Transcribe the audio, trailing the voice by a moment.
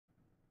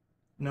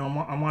No,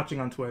 I'm watching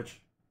on Twitch.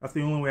 That's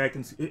the only way I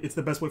can see. It's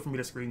the best way for me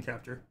to screen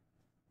capture.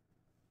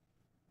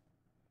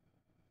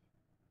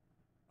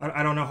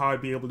 I don't know how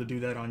I'd be able to do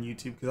that on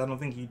YouTube, because I don't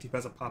think YouTube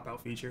has a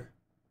pop-out feature.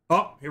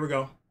 Oh, here we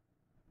go.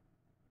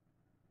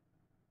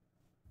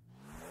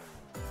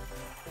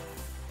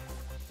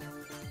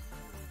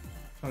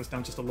 Turn this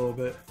down just a little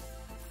bit.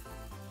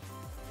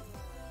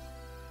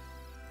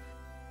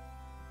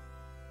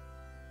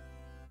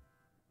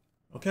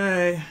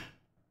 Okay.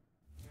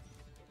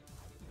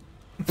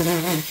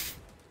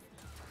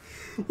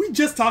 We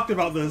just talked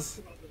about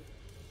this.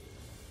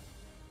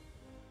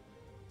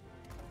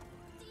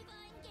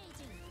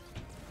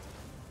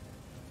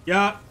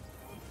 Yeah.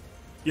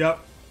 Yep.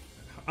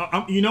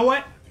 You know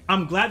what?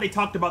 I'm glad they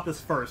talked about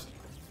this first.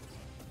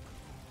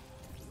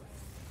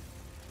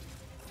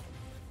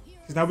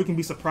 Because now we can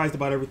be surprised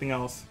about everything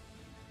else.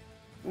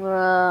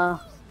 Who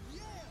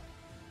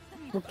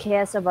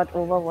cares about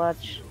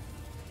Overwatch?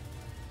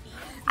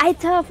 I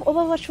thought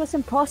Overwatch was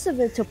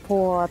impossible to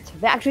port.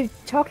 We actually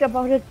talked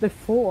about it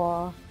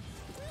before.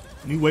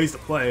 New ways to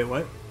play,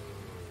 what?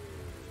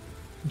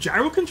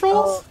 Gyro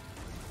controls?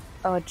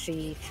 Oh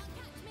jeez.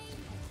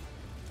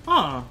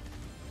 Huh.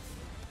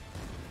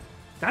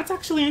 That's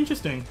actually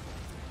interesting.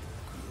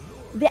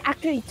 We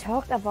actually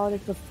talked about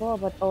it before,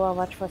 but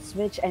Overwatch for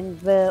Switch, and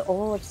the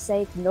Overwatch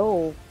said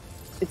no,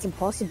 it's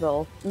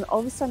impossible. And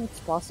all of a sudden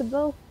it's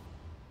possible?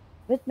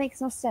 That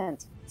makes no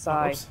sense.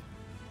 Sorry. Oops.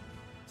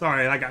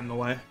 Sorry, I got in the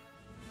way.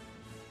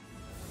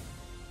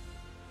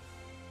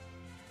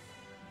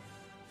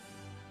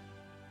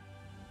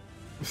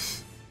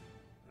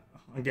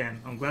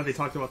 Again, I'm glad they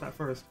talked about that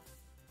first.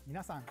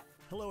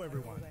 Hello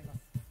everyone.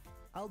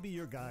 I'll be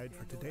your guide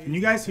for today. Can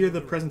you guys hear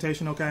the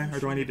presentation okay? Or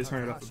do I need to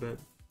turn it up a bit?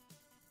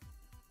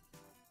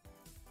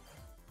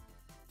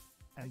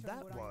 And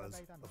that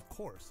was, of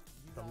course,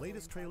 the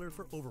latest trailer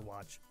for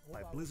Overwatch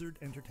by Blizzard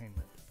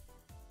Entertainment.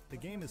 The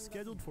game is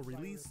scheduled for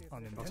release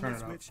on Nintendo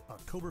Switch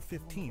October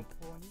 15th,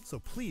 so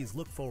please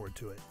look forward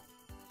to it.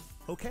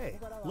 Okay,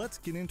 let's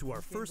get into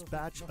our first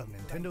batch of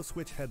Nintendo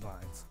Switch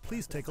headlines.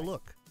 Please take a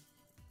look.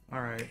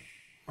 Alright.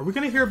 Are we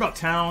gonna hear about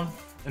town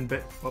and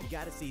You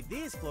gotta see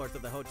these floors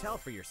of the hotel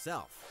for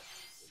yourself.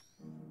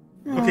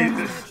 Okay.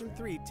 Section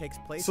 3 takes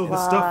place So in the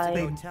a stuff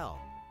they...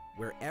 hotel,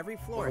 where every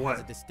floor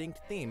has a distinct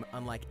theme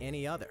unlike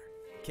any other.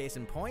 Case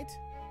in point,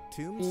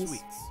 Tomb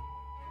Suites.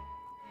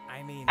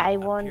 I mean, I a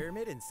want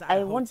pyramid inside a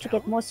to hotel?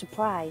 get more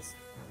surprise.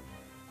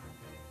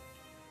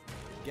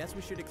 Guess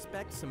we should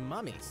expect some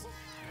mummies.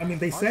 I mean,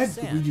 they said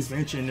Luigi's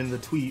Mansion in the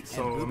tweet,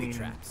 so I mean...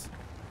 traps.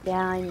 Yeah,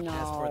 I know.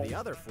 As for the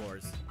other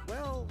floors,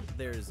 well,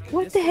 there's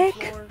what the heck?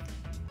 Floor,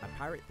 a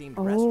pirate-themed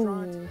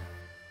restaurant.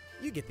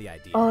 You get the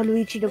idea. Oh,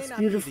 Luigi looks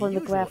beautiful in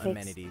the graphics.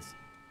 Amenities,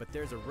 but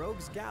there's a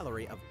rogues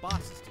gallery of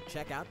bosses to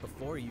check out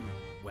before you,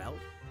 well,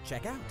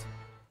 check out.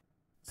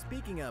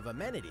 Speaking of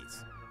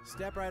amenities,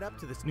 step right up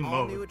to this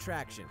all-new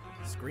attraction,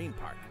 Screen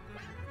Park.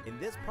 In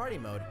this party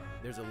mode,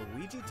 there's a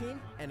Luigi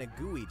team and a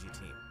Gooigi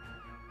team.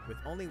 With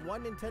only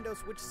one Nintendo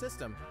Switch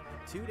system,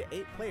 2 to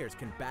 8 players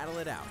can battle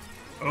it out.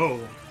 Oh.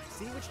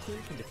 See which team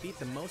can defeat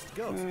the most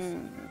ghosts.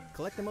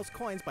 Collect the most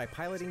coins by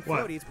piloting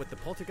floaties with the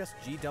Poltergust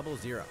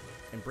G00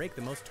 and break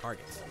the most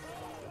targets.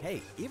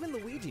 Hey, even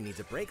Luigi needs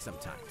a break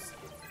sometimes.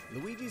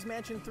 Luigi's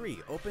Mansion 3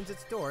 opens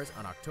its doors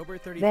on October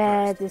 31st.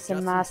 That is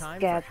a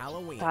must-get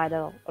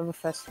title of the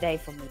first day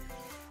for me.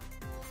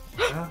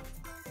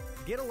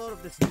 Get a load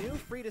of this new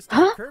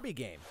free-to-start Kirby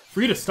game.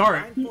 Free to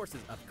start?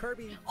 Forces of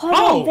Kirby. Hold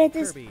on, that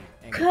is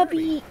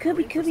Kirby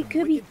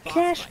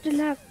Clash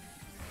Deluxe.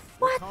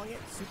 What? Calling it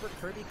Super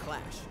Kirby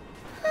Clash.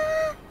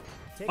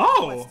 Take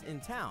quests in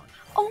town.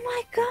 Oh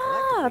my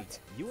god!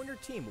 You and your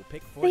team will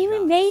pick 4 They jobs.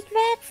 remade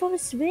that for the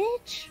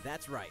Switch?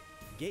 That's right.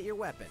 Get your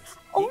weapons.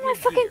 Oh my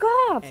fucking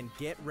god! And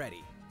get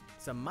ready.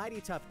 Some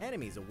mighty tough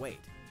enemies await.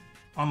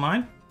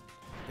 Online?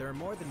 There are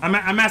more than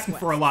I'm asking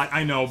for a lot,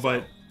 I know,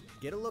 but...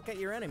 Get a look at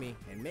your enemy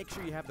and make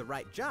sure you have the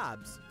right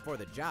jobs for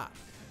the job.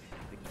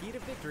 The key to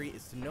victory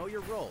is to know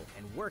your role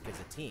and work as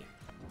a team.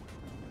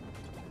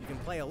 You can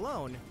play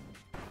alone,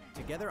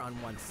 together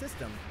on one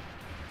system,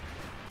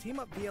 team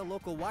up via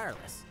local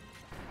wireless,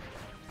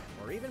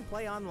 or even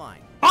play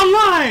online.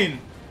 Online!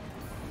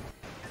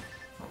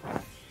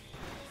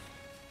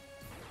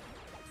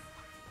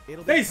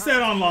 They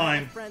said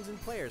online. Friends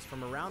and players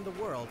from around the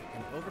world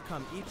and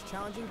overcome each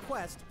challenging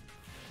quest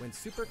when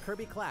Super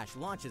Kirby Clash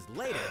launches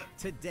later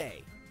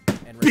today.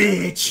 And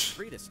remember, it's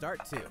free to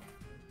start too.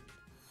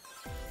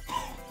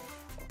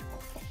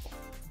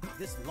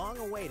 This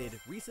long-awaited,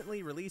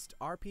 recently released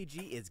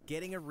RPG is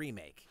getting a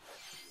remake.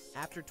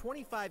 After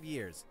 25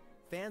 years,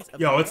 fans of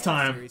the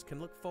Mana series can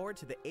look forward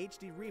to the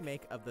HD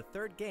remake of the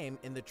third game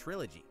in the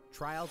trilogy,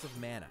 Trials of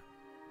Mana.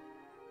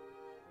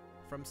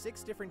 From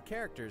 6 different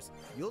characters,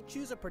 you'll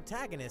choose a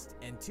protagonist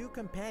and 2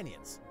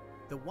 companions.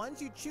 The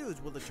ones you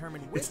choose will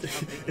determine which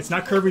it's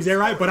not Kirby's Air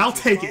Ride, but I'll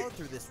take it.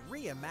 Through this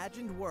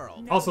reimagined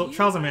world. Also,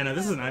 Trials of Mana,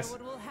 this is nice.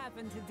 What will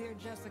happen to dear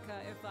Jessica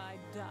if I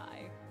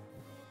die?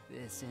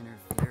 This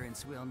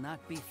interference will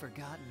not be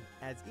forgotten.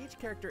 As each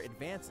character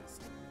advances,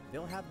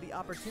 they'll have the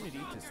opportunity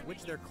to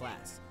switch their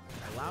class,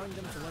 allowing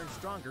them to learn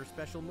stronger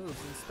special moves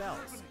and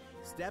spells.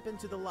 Step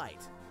into the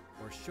light,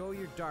 or show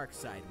your dark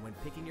side when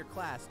picking your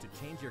class to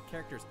change your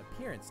character's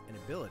appearance and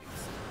abilities.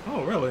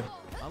 Oh, really?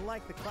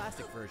 Unlike the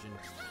classic version,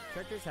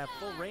 characters have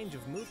full range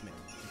of movement,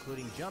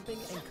 including jumping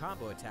and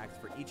combo attacks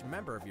for each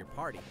member of your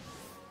party.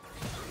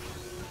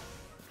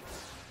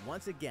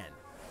 Once again,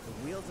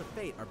 the wheels of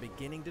fate are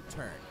beginning to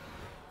turn.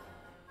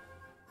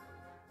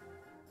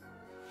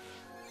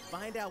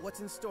 Find out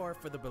what's in store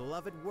for the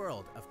beloved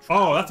world of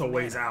Oh, that's a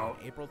ways out.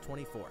 April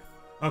 24th.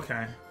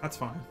 Okay, that's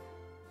fine.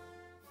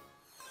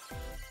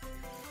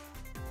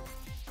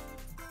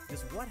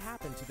 Just what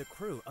happened to the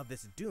crew of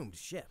this doomed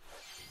ship?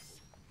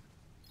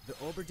 The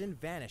Oberdin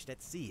vanished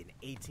at sea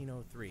in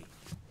 1803,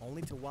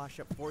 only to wash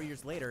up 4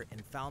 years later in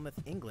Falmouth,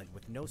 England,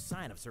 with no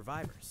sign of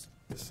survivors.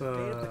 This The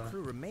fate of the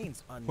crew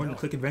remains unknown.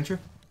 point-and-click adventure?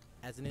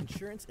 As an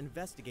insurance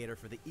investigator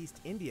for the East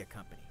India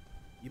Company,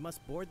 you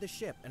must board the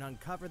ship and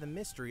uncover the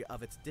mystery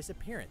of its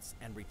disappearance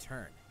and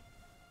return.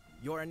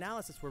 Your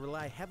analysis will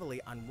rely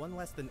heavily on one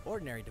less than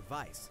ordinary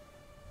device.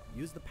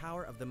 Use the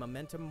power of the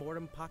Momentum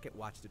Mortem pocket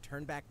watch to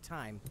turn back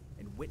time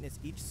and witness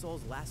each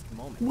soul's last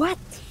moment. What?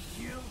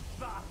 You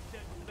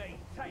bastards may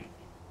take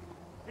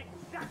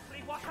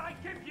exactly what I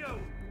give you!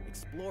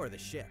 Explore the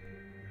ship.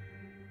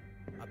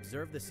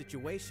 Observe the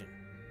situation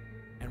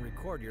and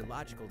record your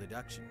logical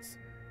deductions.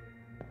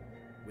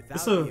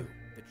 Without you,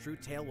 the true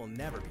tale will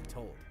never be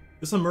told.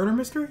 This a murder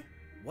mystery?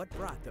 What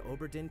brought the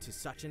Oberdin to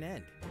such an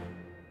end?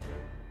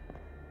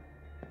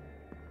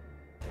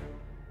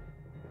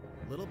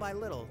 Little by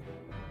little,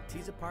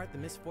 tease apart the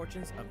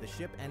misfortunes of the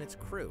ship and its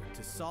crew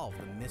to solve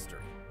the mystery.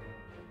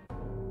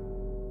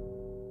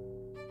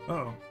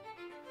 Oh.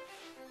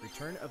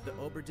 Return of the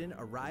Oberdin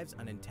arrives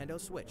on Nintendo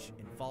Switch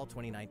in fall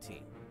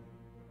 2019.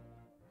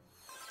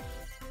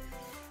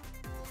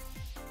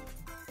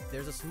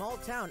 There's a small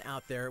town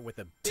out there with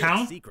a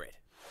big secret.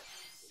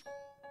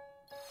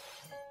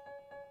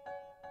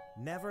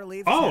 Never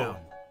leave town.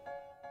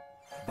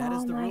 That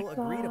is the rule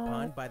agreed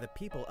upon by the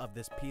people of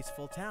this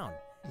peaceful town.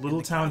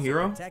 Little Town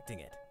Hero? Protecting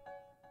it.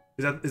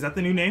 Is that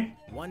the new name?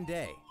 One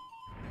day,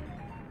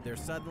 there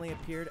suddenly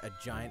appeared a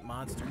giant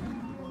monster.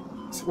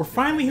 So we're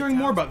finally hearing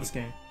more about this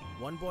game.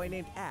 One boy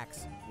named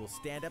Axe will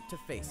stand up to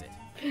face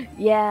it.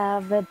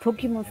 Yeah, the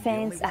Pokemon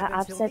fans are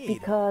upset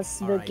because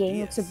the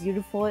game looks so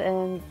beautiful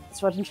and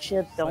Sword and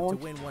Shield don't. But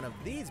to win one of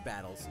these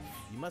battles,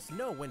 you must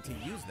know when to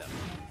use them.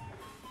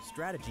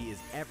 Strategy is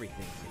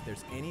everything if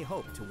there's any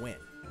hope to win.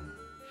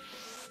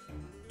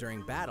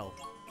 During battle,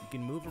 you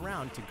can move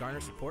around to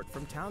garner support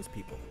from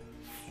townspeople.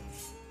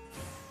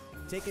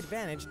 Take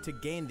advantage to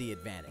gain the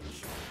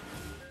advantage.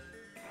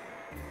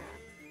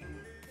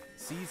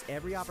 Seize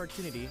every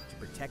opportunity to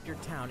protect your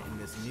town in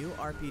this new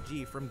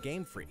RPG from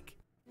Game Freak.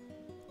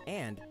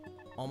 And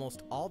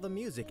almost all the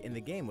music in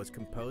the game was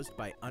composed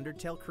by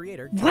Undertale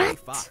creator Toby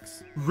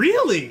Fox.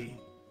 Really?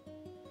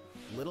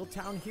 Little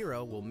Town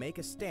Hero will make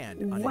a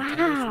stand on Wow.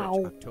 Nintendo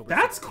Switch October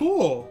That's 15th.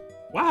 cool.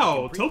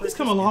 Wow, Toby's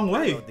come a long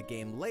way. Download the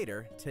game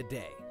later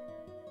today.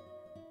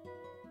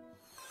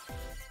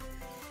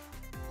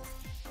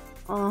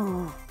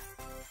 Oh,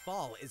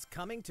 Fall is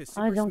coming to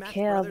Super I don't Smash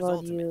care Brothers about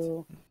Ultimate.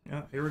 you.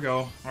 Yeah, here we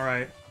go. All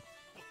right.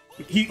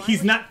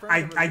 He's not.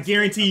 I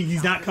guarantee you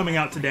he's not coming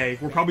out today.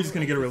 We're probably just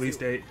gonna get a release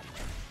date.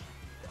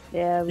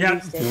 Yeah, Yeah.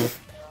 release date.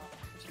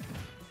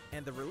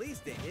 And the release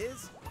date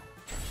is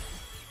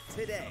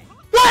today.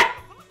 What?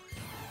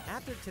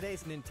 After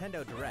today's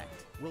Nintendo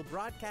Direct, we'll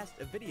broadcast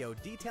a video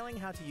detailing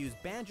how to use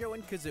Banjo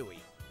and Kazooie,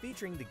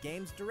 featuring the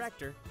game's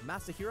director,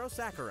 Masahiro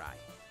Sakurai.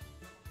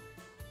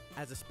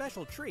 As a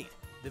special treat,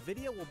 the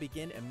video will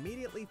begin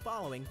immediately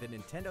following the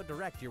Nintendo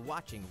Direct you're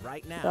watching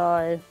right now.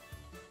 God.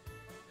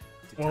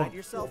 To tide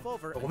yourself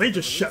over, well, they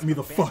just shut me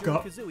the fuck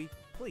up. Kazooie,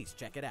 please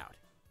check it out.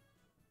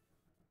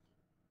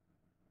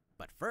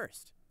 But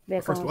first,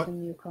 There First comes what? a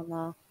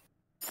newcomer.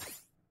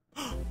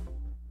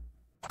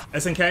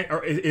 SNK,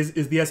 or is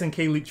the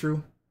SNK leak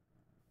true?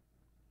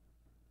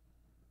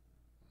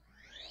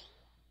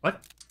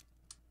 What?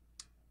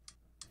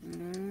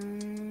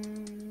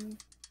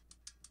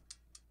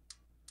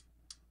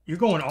 You're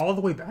going all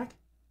the way back?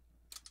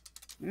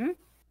 Hmm?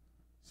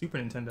 Super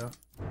Nintendo.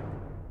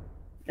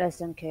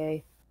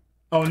 SNK.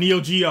 Oh,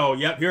 Neo Geo.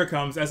 Yep, here it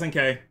comes.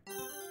 SNK.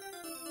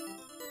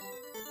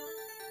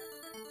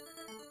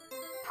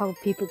 How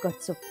people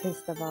got so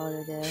pissed about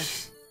it there.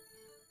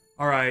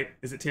 All right,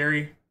 is it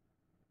Terry?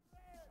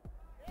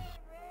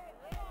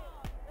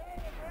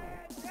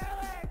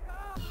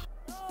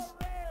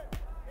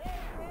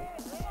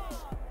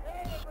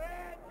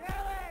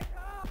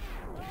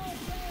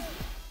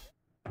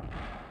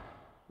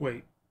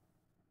 Wait.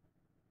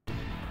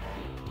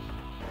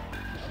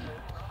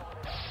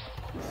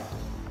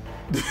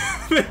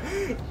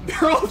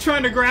 They're all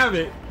trying to grab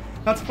it.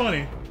 That's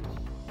funny.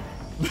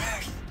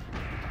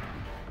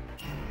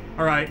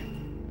 All right,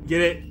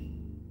 get it,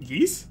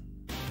 geese?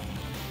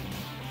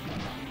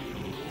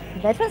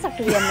 That was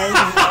actually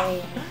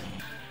amazing.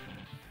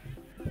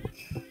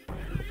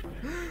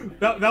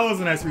 That was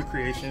a nice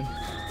recreation.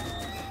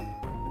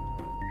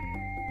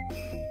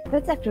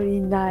 That's actually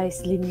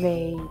nicely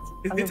made.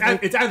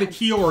 It's either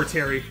Kyo or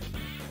Terry.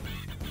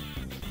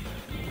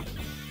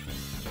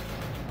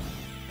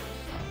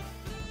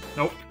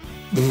 Nope.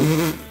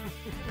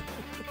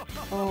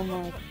 Oh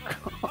my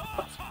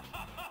god.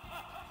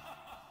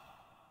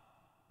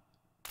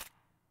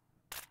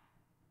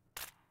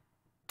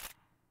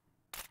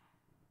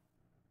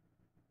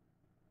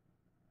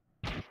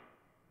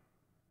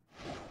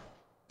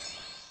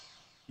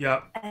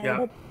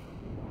 Yep.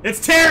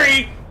 It's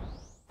Terry!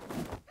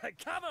 Hey,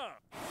 come on!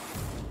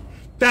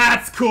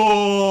 That's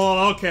cool!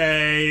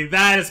 Okay,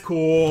 that is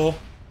cool.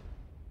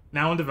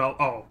 Now in develop.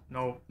 Oh,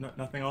 no,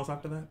 nothing else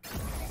after that?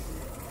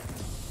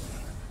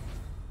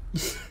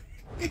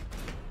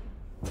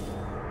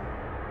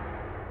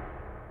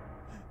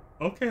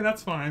 Okay,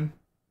 that's fine.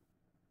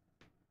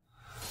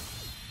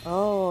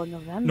 Oh,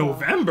 November.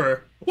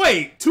 November?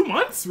 Wait, 2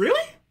 months?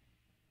 Really?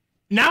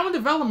 Now in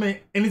development,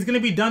 and it's gonna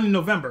be done in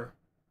November.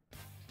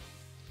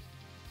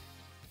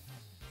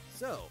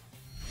 So,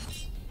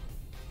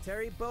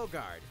 Terry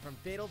Bogard from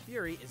Fatal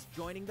Fury is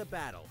joining the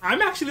battle.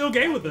 I'm actually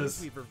okay with this.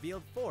 We've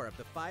revealed 4 of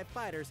the 5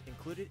 fighters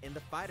included in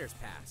the Fighters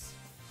Pass.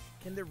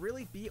 Can there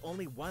really be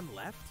only 1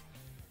 left?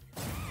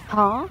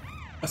 Huh?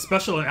 A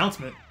special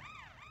announcement.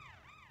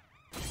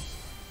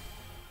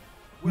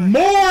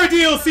 More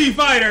DLC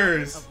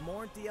fighters! Of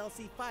more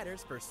DLC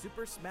fighters for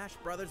Super Smash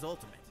Bros.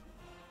 Ultimate.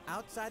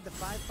 Outside the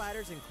 5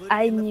 fighters included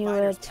in the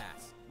Fighters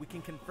Pass, we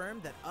can confirm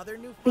that other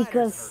new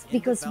fighters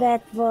because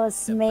that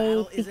was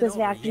made because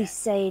they actually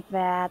said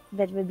that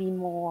there will be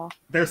more.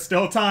 There's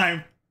still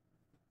time.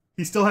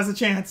 He still has a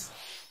chance.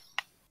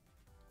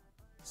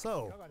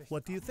 So,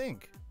 what do you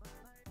think?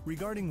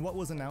 Regarding what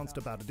was announced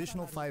about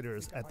additional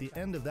fighters at the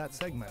end of that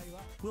segment,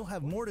 we'll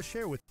have more to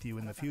share with you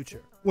in the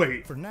future.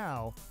 Wait. For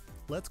now,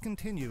 let's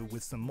continue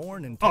with some more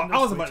Nintendo Oh, I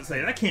was about Switch to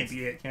say, that can't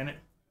be it, can it?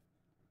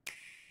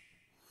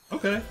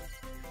 Okay.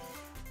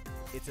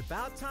 It's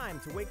about time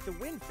to wake the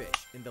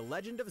Windfish in The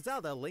Legend of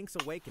Zelda Link's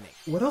Awakening.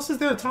 What else is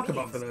there to talk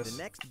about for this?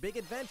 The next big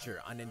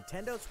adventure on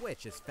Nintendo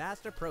Switch is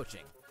fast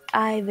approaching.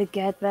 I will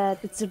get that.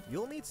 It's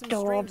You'll meet some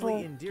adorable.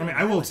 strangely endearing I mean,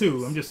 I will too.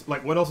 villains. I'm just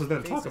like, what else is there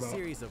to Face talk a about?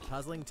 series of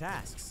puzzling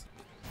tasks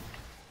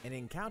and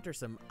encounter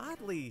some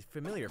oddly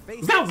familiar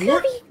faces. Is that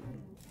Wart?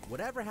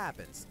 Whatever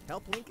happens,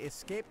 help Link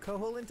escape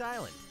Koholint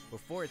Island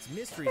before its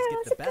mysteries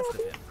get the best of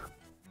him.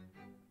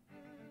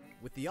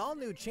 With the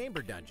all-new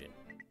Chamber Dungeon,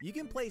 you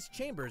can place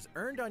chambers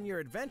earned on your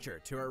adventure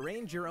to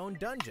arrange your own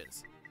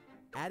dungeons.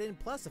 Add in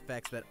plus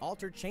effects that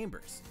alter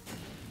chambers.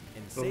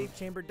 And save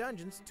chamber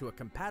dungeons to a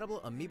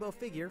compatible amiibo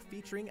figure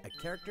featuring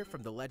a character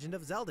from the Legend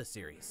of Zelda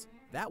series.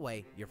 That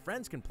way, your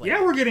friends can play.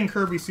 Yeah, we're getting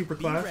Kirby Super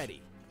Be Clash.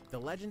 ready. The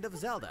Legend of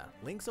Zelda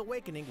Link's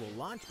Awakening will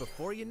launch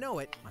before you know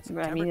it on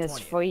September 20th. I mean, it's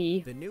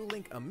free. The new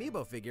Link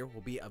amiibo figure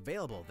will be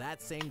available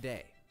that same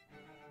day.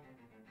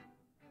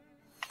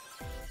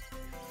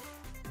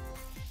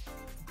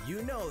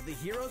 You know the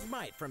hero's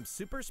might from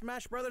Super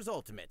Smash Bros.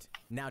 Ultimate.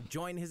 Now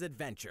join his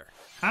adventure.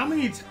 How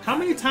many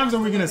times are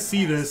we gonna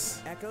see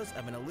this? Echoes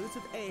of an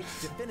Elusive Age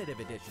Definitive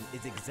Edition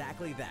is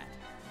exactly that.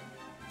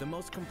 The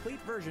most complete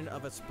version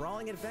of a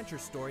sprawling adventure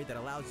story that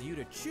allows you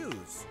to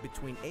choose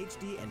between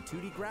HD and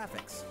 2D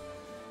graphics.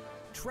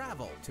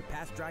 Travel to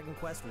past Dragon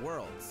Quest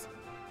worlds.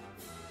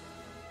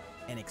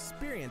 And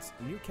experience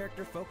new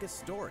character-focused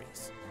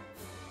stories.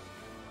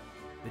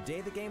 The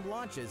day the game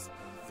launches,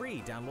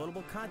 free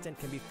downloadable content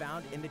can be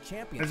found in the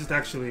Champions, I just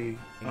actually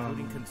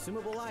including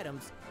consumable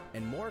items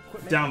and more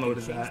equipment downloaded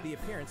that can change that. the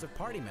appearance of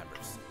party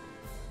members.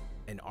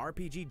 An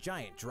RPG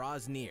giant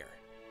draws near.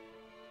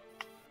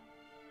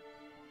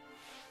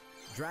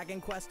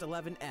 Dragon Quest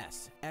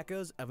XI,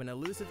 Echoes of an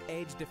Elusive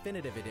Age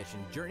Definitive Edition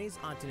journeys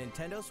onto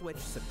Nintendo Switch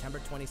September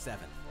 27th.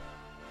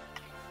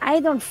 I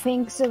don't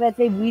think so that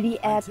they really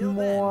add Until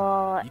then,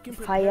 more you can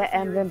prepare Fire for your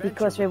Emblem adventure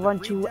because they with the want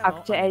free to demo on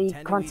actually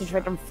Nintendo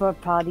concentrate eShop. on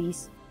third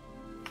parties.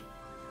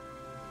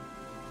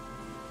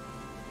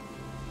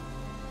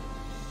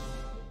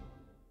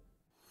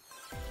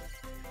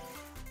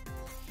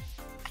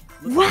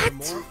 Looking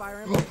What? for more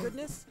Fire Emblem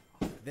goodness?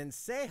 Then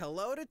say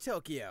hello to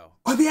Tokyo.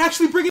 Are they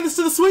actually bringing this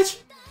to the Switch?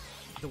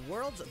 The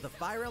worlds of the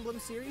Fire Emblem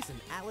series and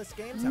Atlas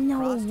games have No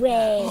crossed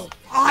way. paths.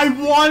 I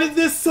wanted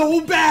this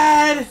so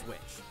bad. Switch.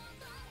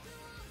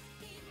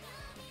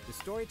 The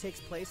story takes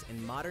place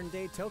in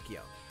modern-day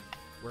Tokyo,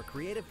 where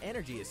creative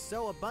energy is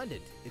so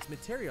abundant it's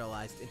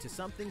materialized into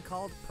something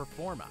called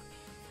Performa,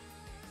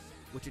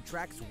 which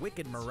attracts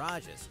wicked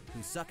mirages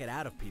who suck it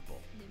out of people.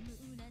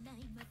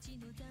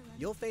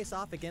 You'll face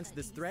off against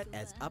this threat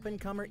as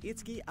up-and-comer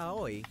Itsuki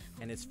Aoi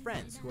and his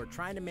friends who are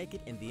trying to make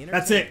it in the entertainment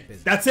That's it.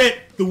 business. That's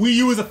it. The Wii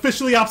U is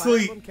officially Fire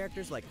obsolete. Emblem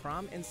characters like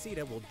Chrom and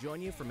Sita will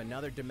join you from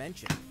another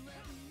dimension.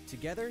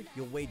 Together,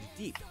 you'll wage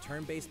deep,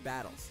 turn-based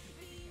battles,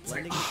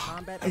 blending the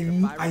combat of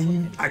the Fire Emblem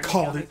and I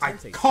called it. I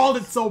Tensei called it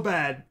series. so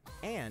bad.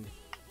 And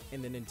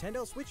in the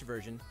Nintendo Switch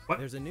version, What?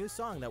 there's a new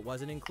song that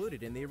wasn't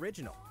included in the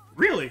original.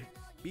 Really?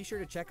 Be sure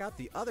to check out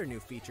the other new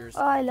features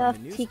Oh, I from love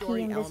the new Tiki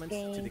story in this elements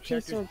to game. the She's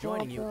characters so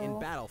joining you in adorable.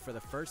 battle for the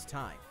first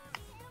time.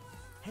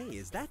 Hey,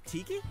 is that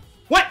Tiki?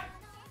 What?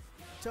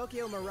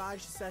 Tokyo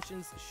Mirage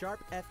Sessions Sharp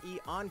FE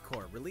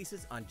Encore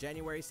releases on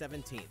January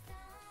 17th.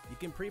 You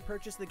can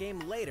pre-purchase the game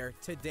later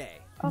today.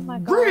 Oh my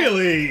god.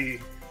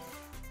 Really?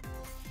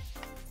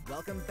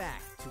 Welcome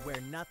back to where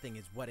nothing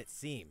is what it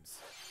seems.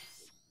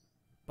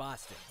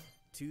 Boston,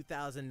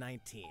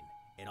 2019.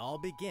 It all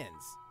begins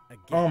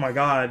again. Oh my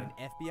god.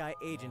 When FBI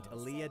agent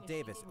Aaliyah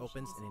Davis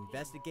opens an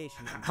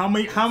investigation. How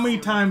many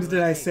times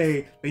did I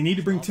say they need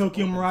to bring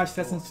Tokyo Mirage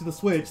Sessions to the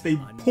Switch? They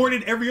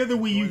ported every other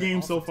Wii U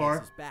game so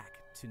far. Back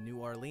to New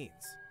Orleans,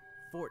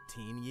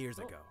 14 years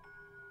ago.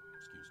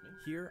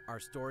 Here, our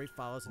story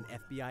follows an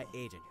FBI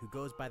agent who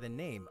goes by the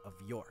name of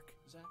York.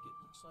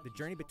 The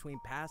journey between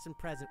past and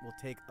present will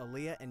take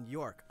Aaliyah and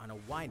York on a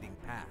winding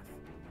path.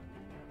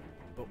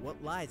 But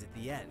what lies at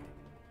the end?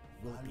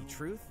 Will it be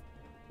truth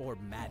or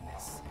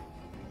madness?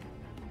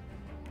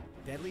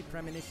 Deadly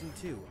Premonition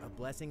 2, A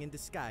Blessing in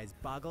Disguise,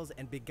 boggles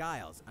and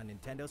beguiles on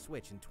Nintendo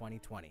Switch in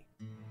 2020.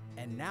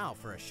 And now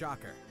for a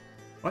shocker.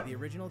 What? The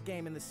original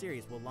game in the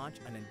series will launch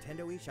on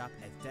Nintendo eShop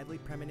as Deadly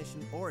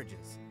Premonition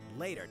Origins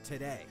later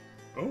today.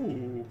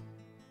 Oh.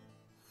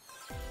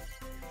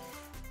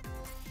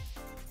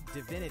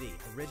 Divinity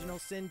Original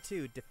Sin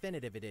 2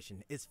 Definitive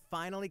Edition is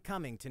finally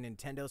coming to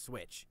Nintendo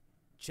Switch.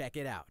 Check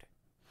it out.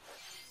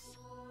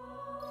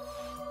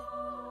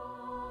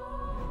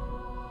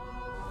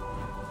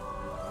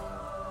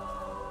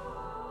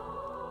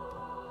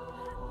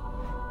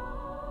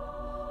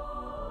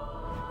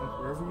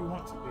 Wherever you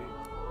want to be.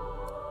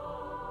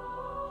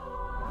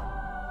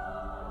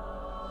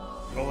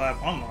 Go Lab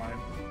Online.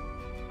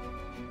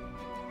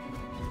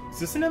 Is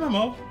this an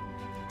MMO?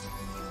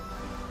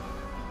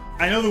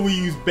 I know the Wii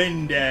U's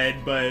been dead,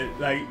 but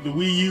like the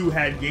Wii U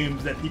had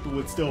games that people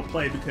would still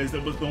play because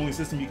it was the only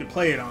system you could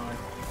play it on.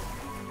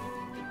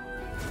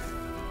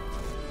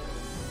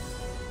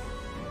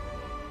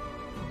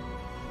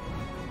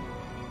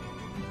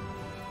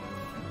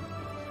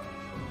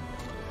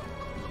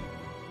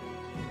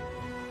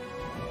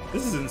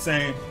 This is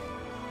insane.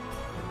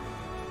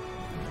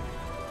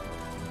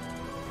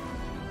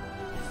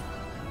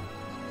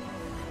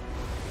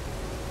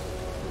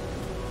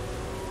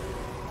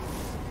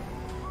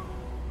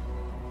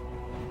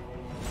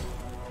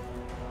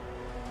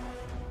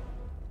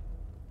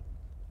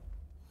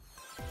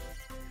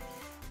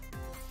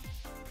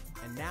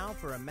 And now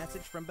for a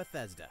message from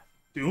Bethesda.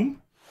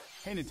 Doom?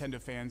 Hey Nintendo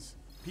fans,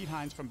 Pete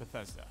Hines from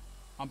Bethesda.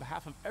 On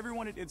behalf of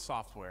everyone at id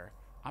Software,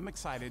 I'm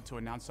excited to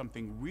announce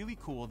something really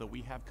cool that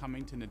we have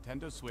coming to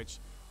Nintendo Switch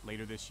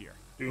later this year.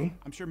 Doom?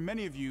 I'm sure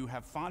many of you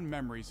have fond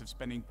memories of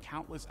spending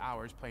countless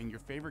hours playing your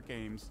favorite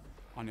games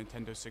on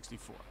Nintendo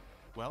 64.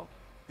 Well,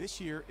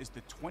 this year is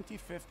the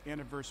 25th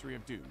anniversary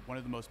of Doom, one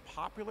of the most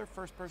popular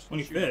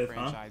first-person shooter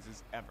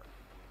franchises ever.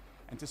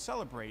 And to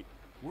celebrate,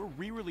 we're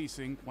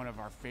re-releasing one of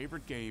our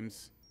favorite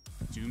games,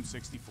 Doom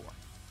 64.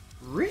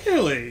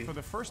 Really? For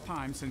the first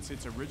time since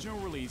its original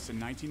release in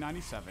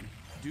 1997,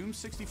 Doom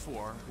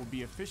 64 will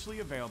be officially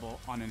available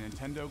on a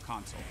Nintendo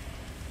console.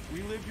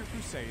 Relive your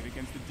crusade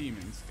against the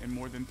demons in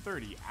more than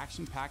 30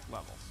 action-packed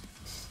levels.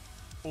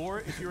 Or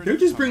if you're they're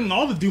just bringing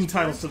all the Doom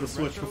titles to the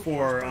Switch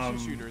before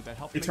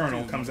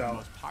Eternal comes out. One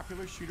of the most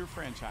popular shooter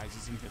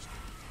franchises in history.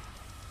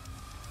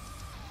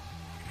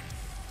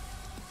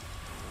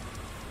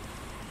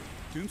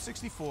 Doom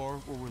 64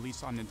 will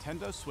release on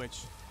Nintendo Switch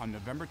on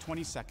November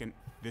 22nd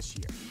this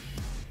year.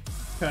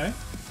 Okay.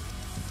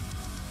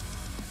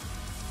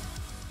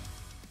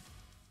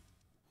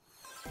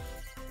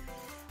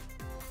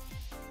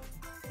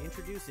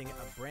 Introducing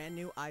a brand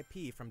new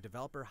IP from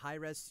developer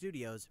Hi-Rez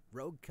Studios,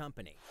 Rogue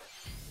Company.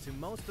 To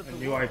most of the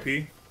new world,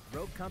 IP?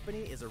 Rogue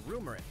Company is a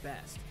rumor at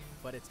best,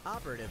 but its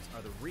operatives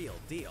are the real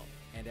deal.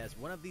 And as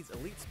one of these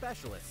elite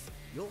specialists,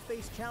 you'll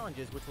face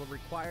challenges which will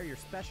require your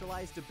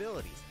specialized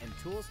abilities and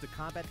tools to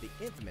combat the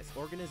infamous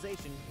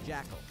organization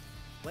Jackal.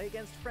 Play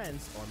against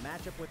friends or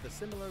match up with a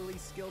similarly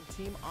skilled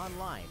team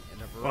online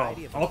in a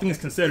variety of... all things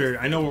considered,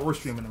 I know what we're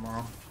streaming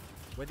tomorrow.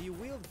 Whether you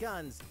wield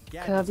guns,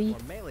 gadgets,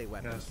 or melee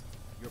weapons,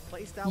 your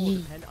playstyle will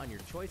depend on your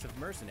choice of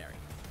mercenary,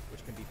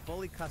 which can be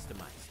fully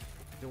customized.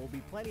 There will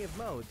be plenty of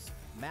modes,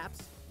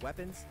 maps,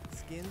 weapons,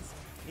 skins,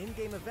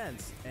 in-game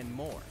events, and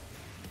more.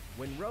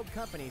 When Rogue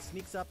Company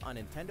sneaks up on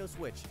Nintendo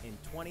Switch in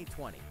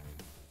 2020.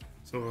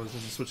 So is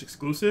this a Switch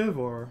exclusive,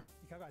 or?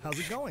 How's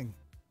it going?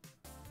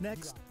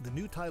 Next, the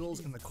new titles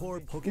in the core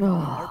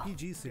Pokemon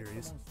RPG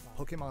series,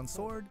 Pokemon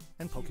Sword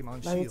and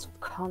Pokemon Shield. It's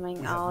coming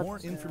we have more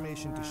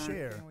information to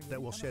share that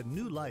will shed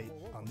new light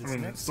on this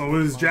next. So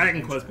is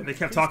Dragon Quest, but they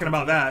kept talking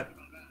about that.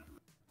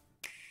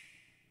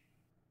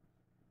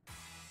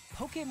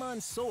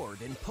 Pokemon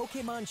Sword and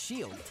Pokemon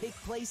Shield take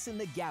place in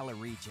the Galar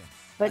region.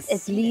 But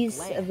at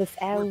least with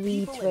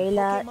every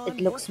trailer,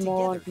 it looks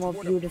more and more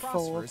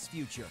beautiful.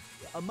 Future.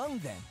 Among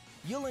them,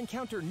 you'll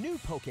encounter new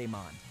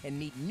Pokemon and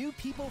meet new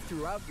people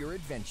throughout your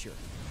adventure.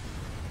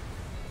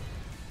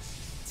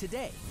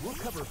 Today, we'll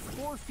cover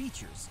 4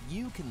 features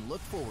you can look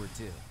forward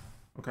to.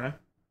 Okay.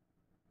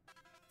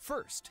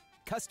 First,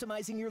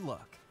 customizing your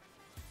look.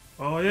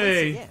 Oh,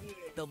 yay. Once again,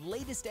 the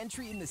latest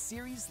entry in the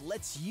series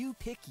lets you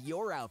pick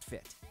your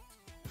outfit.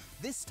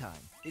 This time,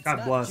 it's God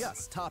not bless.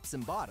 just tops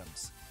and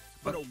bottoms,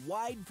 but a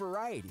wide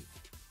variety,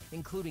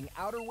 including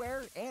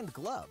outerwear and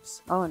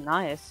gloves. Oh,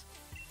 nice.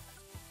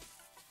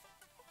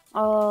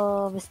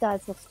 Oh, the style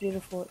looks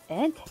beautiful.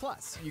 And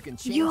plus, you can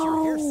change your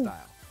hairstyle.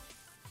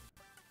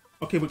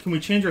 Okay, but can we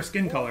change our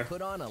skin color?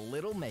 Put on a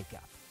little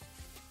makeup.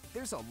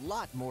 There's a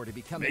lot more to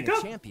becoming Makeup?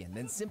 a champion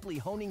than simply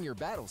honing your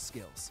battle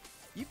skills.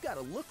 You've got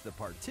to look the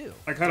part too.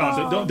 Like, hold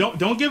on.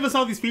 Don't give us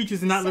all these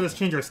features and not let us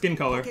change our skin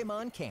color.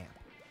 Pokemon Camp.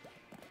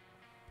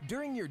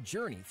 During your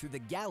journey through the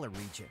Galar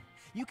region,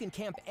 you can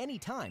camp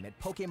anytime at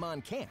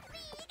Pokemon Camp.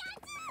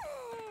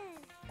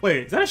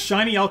 Wait, is that a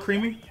shiny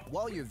Alcremie?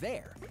 While you're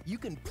there, you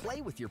can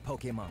play with your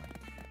Pokemon.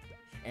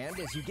 And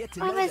as you get to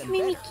know that's them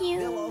really better, cute.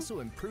 they'll also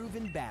improve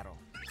in battle.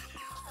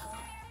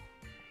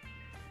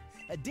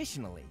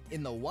 Additionally,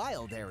 in the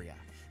wild area,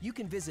 you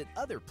can visit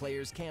other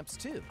players' camps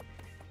too.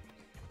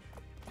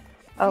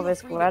 oh, Feel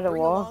it's free to quite a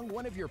bring wall. along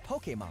one of your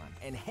Pokemon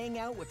and hang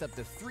out with up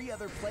to 3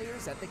 other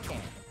players at the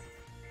camp.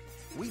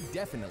 We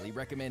definitely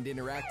recommend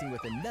interacting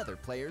with another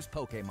player's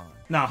Pokemon.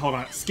 Nah, hold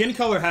on. Skin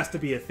color has to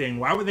be a thing.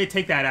 Why would they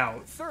take that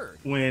out Third,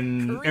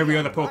 when curry every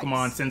on other Pokemon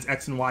rice. since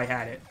X and Y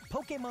had it?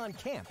 Pokemon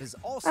Camp is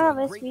also Oh, a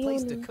that's great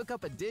place to beauty. cook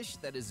up a dish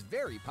that is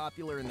very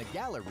popular in the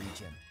Galar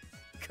region.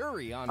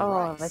 Curry on Oh,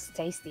 rice. that's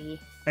tasty.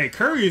 Hey,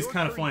 curry is Your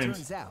kind of curry flames.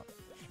 turns out,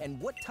 and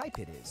what type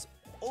it is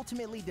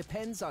ultimately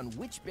depends on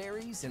which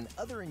berries and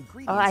other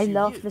ingredients Oh, I you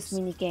love use. this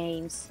mini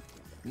games.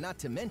 Not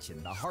to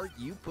mention the heart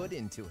you put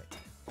into it.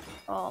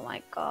 Oh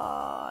my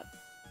god.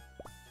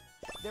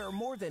 There are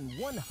more than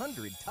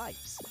 100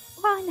 types,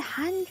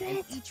 100?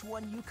 and each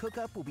one you cook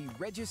up will be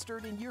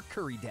registered in your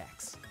curry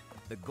decks.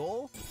 The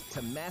goal?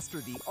 To master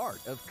the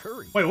art of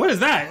curry. Wait, what is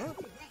that? Huh?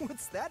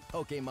 What's that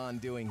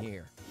Pokemon doing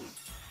here?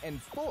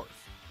 And fourth,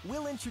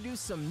 we'll introduce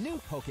some new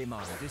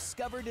Pokemon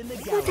discovered in the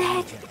Galar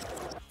region.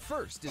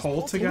 First is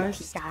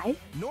Poltergeist? Guy?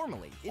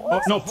 Normally, it Oh,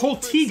 makes no, a name for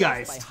itself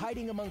Poltergeist. by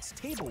hiding amongst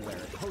tableware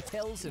at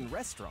hotels and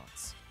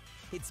restaurants.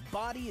 Its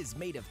body is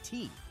made of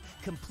tea,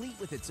 complete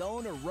with its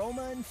own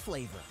aroma and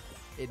flavor.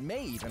 It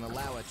may even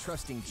allow a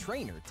trusting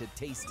trainer to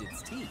taste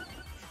its tea.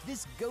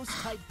 This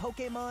ghost-type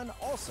Pokemon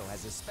also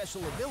has a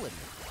special ability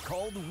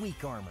called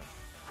Weak Armor.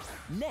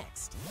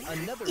 Next,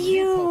 another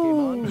new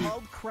Pokemon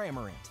called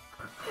Cramorant.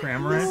 This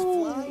Cramorant?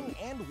 flying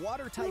and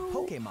water-type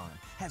Pokemon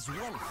has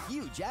one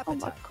huge Oh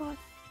appetite. my god.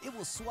 It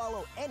will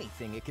swallow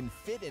anything it can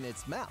fit in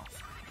its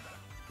mouth.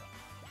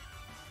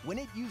 When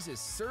it uses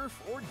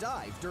Surf or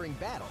Dive during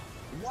battle,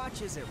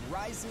 watch as it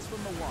rises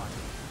from the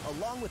water,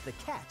 along with the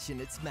catch in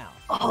its mouth.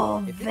 Oh,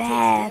 If it takes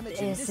that damage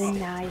in is this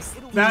stage, nice.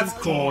 it'll That's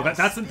lose cool. its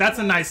That's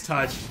a nice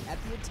touch. at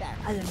the attack.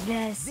 Oh,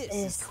 this This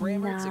is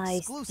Cramorant's nice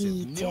exclusive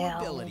new detail.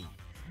 ability,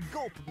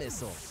 Gulp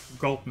Missile.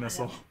 Gulp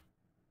missile.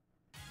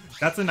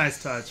 That's a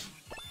nice touch.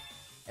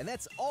 And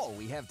that's all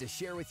we have to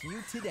share with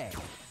you today.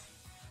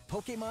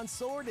 Pokemon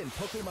Sword and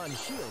Pokemon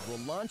Shield will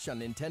launch on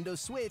Nintendo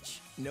Switch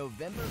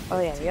November 15th. Oh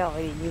yeah, we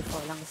already knew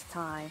for the longest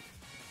time.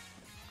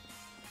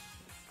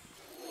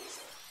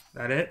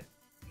 That it?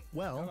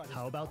 Well,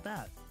 how about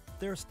that?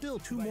 There are still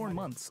 2 more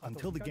months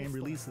until the game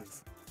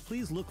releases.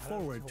 Please look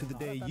forward to the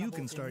day you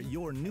can start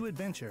your new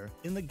adventure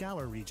in the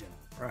Galar region.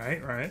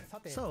 Right.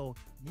 So,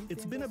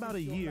 it's been about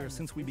a year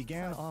since we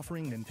began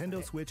offering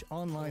Nintendo Switch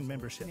Online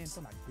memberships.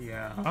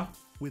 Yeah.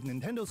 With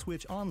Nintendo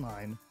Switch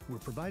Online, we're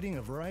providing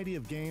a variety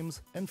of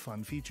games and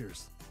fun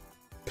features.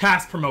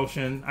 Past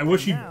promotion. I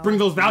wish you'd Now, bring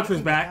those we're vouchers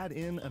looking to back. add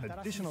in an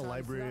additional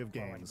library of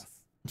games.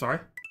 I'm sorry?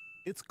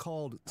 It's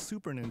called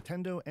Super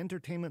Nintendo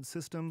Entertainment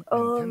System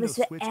Oh, Nintendo with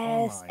the Switch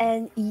S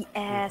Online. and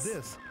ES. With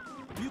this,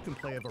 you can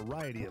play a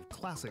variety of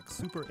classic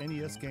Super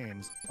NES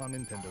games on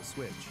Nintendo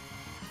Switch.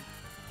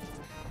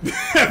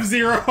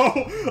 F-Zero!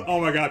 Oh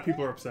my god,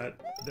 people are upset.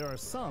 There are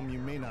some you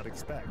may not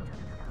expect,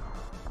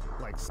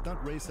 like Stunt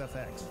Race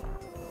FX,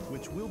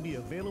 which will be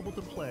available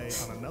to play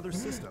on another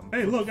system.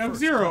 Hey, for look, the first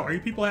F-Zero! time. Are you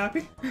people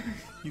happy?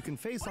 You can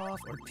face off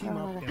or team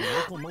up in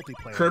local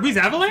multiplayer. Kirby's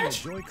by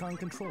Avalanche? passing a Joy-Con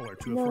controller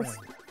to No. a friend,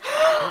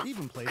 or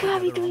even play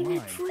Kirby together doing online.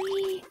 it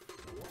free.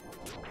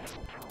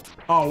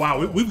 Oh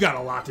wow, we've got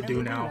a lot to And do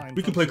the now. rewind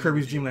We can play function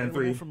Kirby's will be Dream Land 3.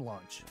 available from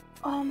launch.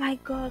 Oh my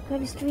god,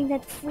 Kirby's doing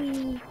that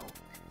free.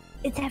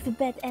 It have a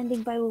bad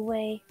ending, by the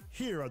way.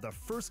 Here are the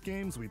first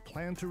games we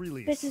plan to This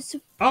release. is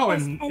super Oh,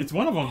 best and and it's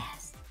one of them.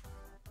 best.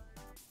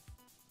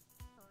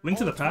 Link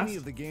to the All 20 Past?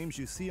 of the games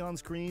you see on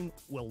screen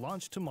will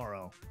launch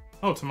tomorrow.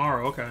 Oh,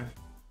 tomorrow, okay.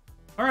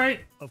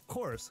 Alright. Of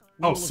course.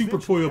 we Oh, will Super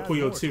eventually Puyo add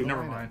Puyo more to 2, the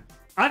never lineup. mind.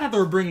 I thought they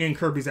were bringing in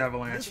Kirby's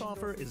Avalanche. This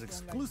offer is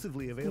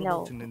exclusively available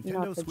No, to not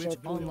Nintendo the Switch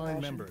JP Online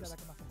version. members,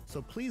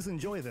 so please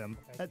enjoy them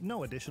at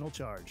no additional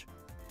charge.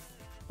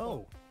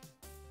 Oh,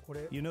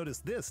 you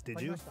noticed this, did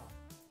you?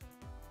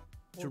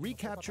 To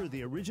recapture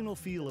the original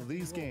feel of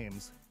these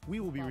games, we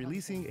will be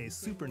releasing a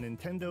Super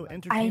Nintendo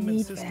Entertainment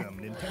need System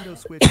that. Nintendo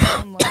Switch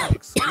Online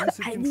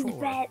exclusive I need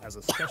controller that. as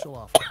a special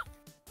offer.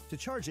 To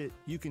charge it,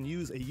 you can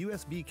use a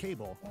USB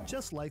cable,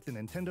 just like the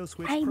Nintendo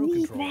Switch I Pro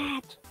need controller.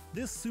 that.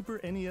 This Super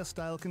NES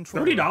style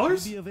controller $30?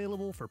 will be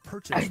available for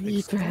purchase I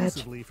need that.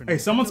 exclusively for Hey,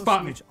 someone Nintendo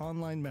spot me. Switch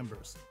Online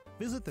members.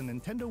 Visit the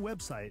Nintendo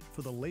website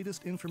for the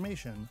latest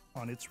information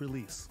on its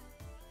release.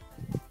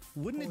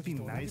 Wouldn't it be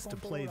nice to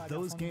play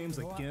those games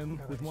again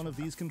with one of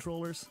these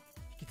controllers?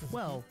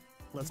 Well,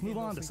 let's move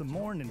on to some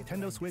more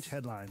Nintendo Switch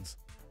headlines.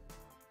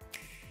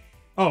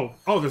 Oh,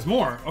 there's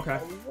more.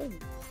 Okay.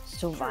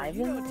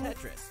 Surviving? Sure, you know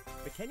Tetris,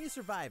 but can you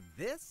survive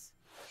this?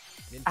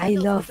 I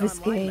Nintendo love puts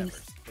this online game.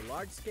 members the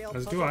large-scale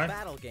As puzzle do I.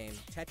 battle game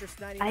Tetris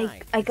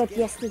 99. I got is getting a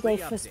yesterday free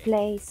first update.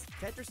 place.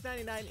 Tetris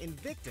 99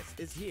 Invictus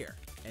is here,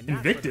 and that's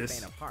Invictus? for the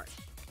faint of heart.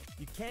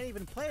 You can't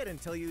even play it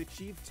until you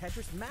achieve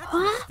Tetris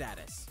Maximum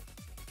status.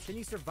 Can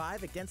you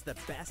survive against the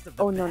best of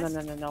the Oh best?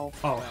 no.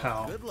 Oh Well,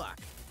 hell. good luck.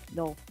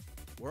 No.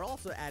 We're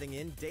also adding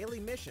in daily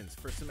missions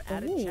for some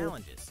added Ooh.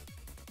 challenges.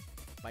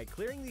 By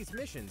clearing these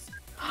missions,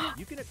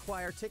 you can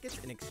acquire tickets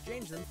and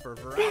exchange them for a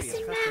variety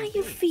There's of a custom Mario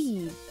themes.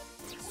 feed.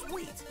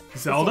 Sweet!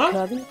 Zelda?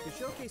 Kirby? To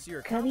showcase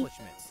your Kirby?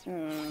 accomplishments,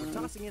 we're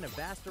tossing in a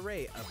vast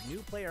array of new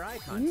player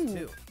icons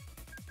too.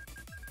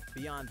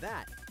 Beyond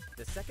that,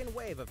 the second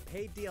wave of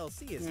paid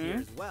DLC is here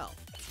as well.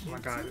 Oh my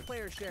In God.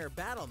 two-player share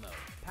battle mode,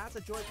 pass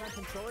a Joy-Con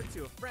controller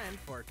to a friend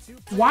for two.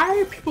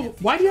 Why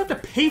do you have to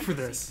pay for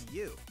this?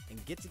 CPU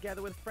and get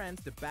together with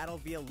friends to battle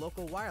via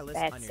local wireless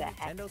That's on your a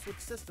hack. Nintendo Switch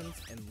systems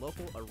in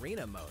local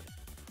arena mode.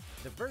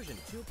 The version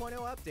 2.0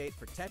 update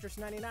for Tetris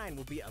 99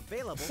 will be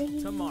available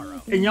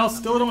tomorrow. And y'all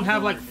still don't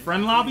have like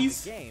friend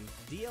lobbies The game,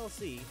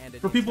 DLC, and a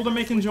for people to Nintendo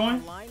make Switch and join?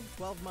 Online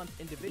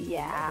 12-month individual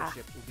Yeah.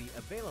 membership will be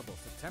available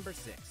September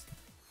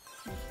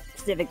 6th.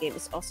 Still, the game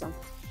is awesome.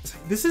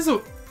 This is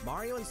a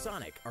Mario and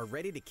Sonic are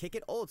ready to kick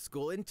it old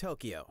school in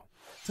Tokyo.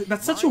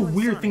 that's such a Mario and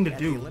weird Sonic thing to at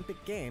do. The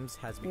Olympic Games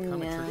has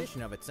become a Yeah.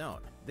 tradition of its own.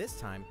 This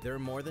time, there are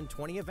more than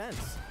 20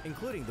 events,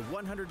 including the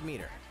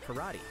 100-meter,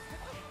 karate,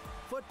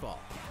 football,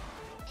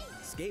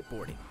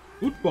 skateboarding,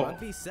 Football.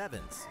 rugby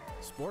sevens,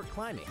 sport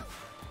climbing,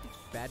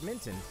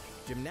 badminton,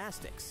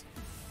 gymnastics,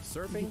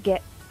 surfing.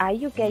 Are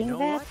you getting You know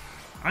that? what?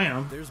 I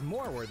am. There's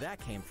more where that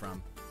came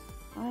from.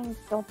 I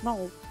don't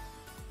know.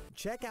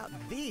 Check out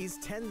these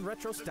 10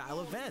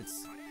 retro-style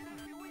events.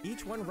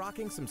 Each one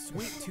rocking some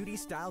sweet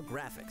 2D-style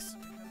graphics.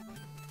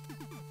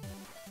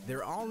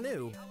 They're all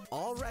new,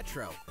 all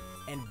retro,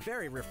 and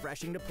very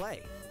refreshing to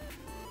play.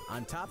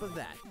 On top of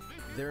that,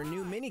 there are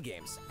new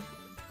mini-games,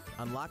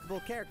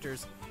 unlockable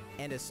characters,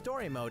 and a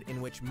story mode in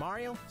which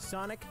Mario,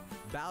 Sonic,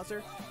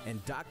 Bowser,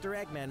 and Dr.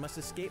 Eggman must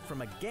escape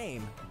from a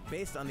game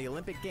based on the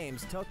Olympic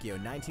Games Tokyo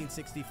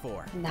 1964.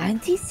 Mario and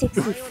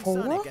 1964?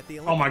 Sonic at the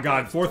Oh my Olympic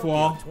God, Games fourth Tokyo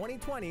wall.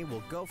 2020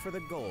 will go for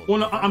the gold. Well,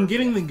 no, I'm November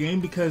getting 5th. the game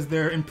because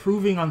they're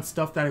improving on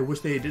stuff that I wish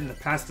they did in the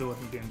past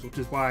Olympic Games, which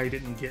is why I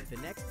didn't get The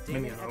next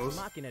many Damon of X those.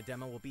 Machina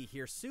demo will be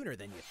here sooner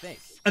than you think.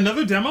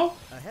 Another demo?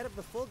 Ahead of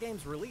the full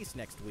game's release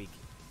next week,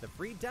 the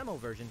free demo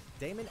version,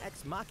 Damon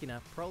X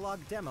Machina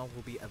Prologue Demo,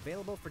 will be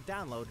available for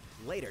download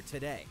later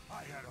today.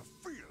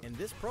 In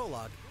this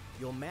prologue,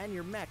 you'll man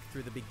your mech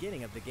through the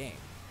beginning of the game,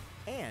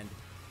 and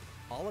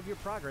all of your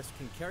progress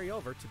can carry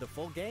over to the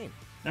full game.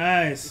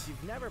 Nice. If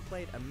you've never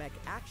played a mech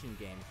action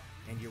game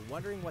and you're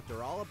wondering what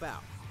they're all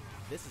about,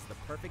 this is the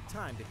perfect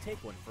time to take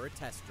one for a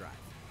test drive.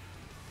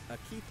 A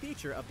key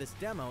feature of this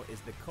demo is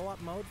the co-op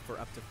mode for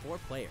up to 4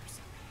 players,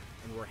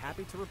 and we're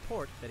happy to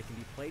report that it can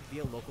be played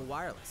via local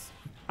wireless.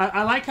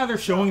 I like how they're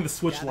showing the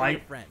Switch Gather Lite.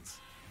 your friends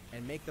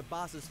and make the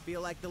bosses feel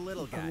like the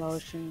little guys.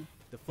 Promotion.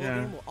 The full Yeah.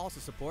 game will also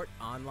support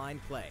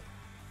online play.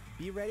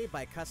 Be ready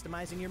by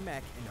customizing your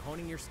mech and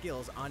honing your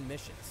skills on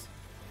missions.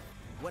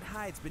 What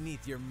hides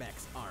beneath your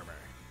mech's armor?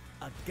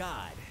 A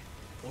god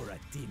or a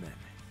demon?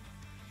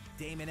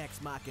 Damon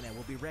X Machina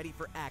will be ready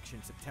for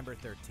action September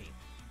 13th.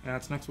 Yeah,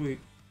 it's next week.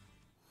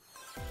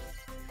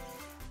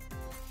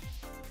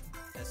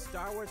 A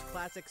Star Wars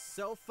classic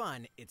so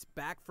fun, it's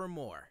back for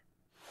more.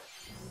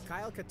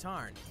 Kyle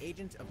Katarn,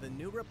 agent of the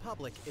New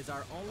Republic, is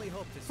our only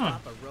hope to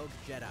stop a rogue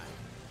Jedi.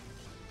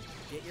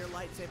 Get your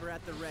lightsaber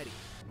at the ready,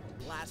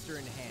 blaster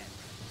in hand.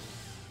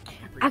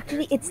 Prepare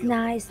Actually, to it's wield the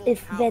nice full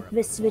if power that of the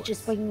the Switch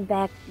is Force. bringing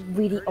back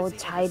really Courtesy old of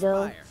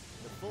title. Aspire,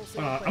 the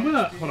full I'm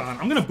gonna hold on.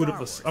 I'm gonna boot up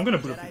this. Star I'm gonna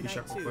Wars boot up Jedi the eShop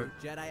Knight real 2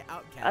 quick. Jedi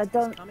Outcast I is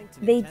don't. coming to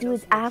They Nintendo do it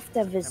Switch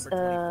after this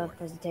September 24th.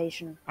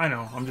 presentation. I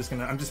know. I'm just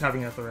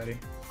having it at the ready.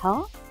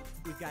 Huh?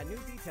 We've got new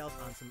details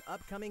on some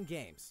upcoming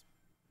games.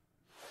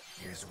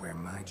 Here's where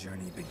my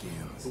journey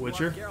begins. The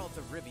Witcher. You are Geralt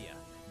of Rivia,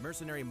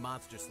 mercenary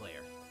monster slayer.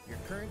 Your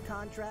current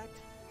contract?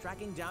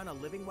 Tracking down a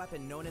living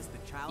weapon known as the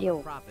Child Yo.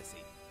 of Prophecy.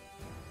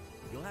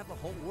 You'll have a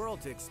whole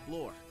world to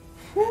explore,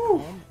 at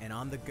home and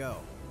on the go,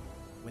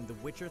 when The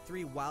Witcher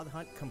 3 Wild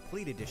Hunt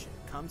Complete Edition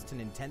comes to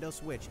Nintendo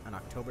Switch on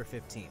October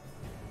 15th.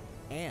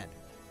 And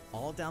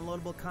all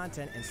downloadable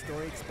content and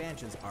story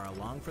expansions are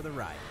along for the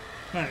ride.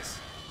 Nice.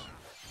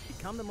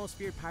 Become the most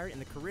feared pirate in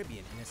the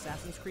Caribbean in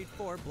Assassin's Creed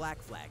 4 Black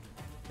Flag.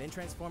 Then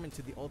transform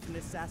into the ultimate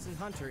assassin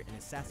hunter in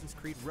Assassin's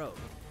Creed Rogue.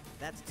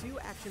 That's 2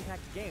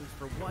 action-packed games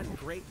for one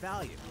great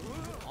value.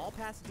 All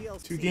past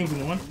DLC, 2 games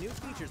in one? and new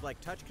features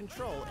like touch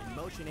control and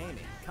motion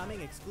aiming,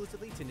 coming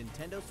exclusively to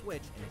Nintendo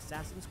Switch in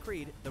Assassin's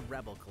Creed The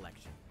Rebel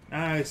Collection.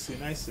 Nice.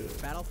 Nice.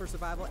 Battle for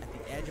survival at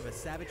the edge of a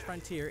savage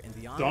frontier in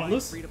the online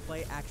Dauntless?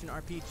 free-to-play action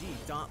RPG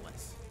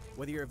Dauntless.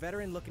 Whether you're a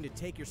veteran looking to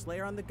take your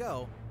slayer on the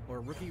go, or a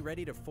rookie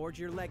ready to forge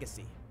your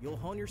legacy, you'll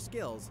hone your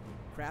skills,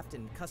 craft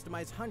and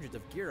customize hundreds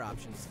of gear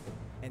options,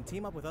 and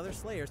team up with other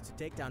slayers to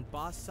take down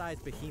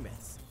boss-sized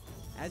behemoths.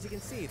 As you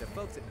can see, the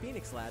folks at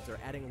Phoenix Labs are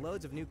adding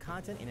loads of new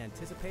content in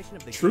anticipation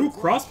of the true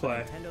game's launch for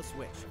crossplay. Nintendo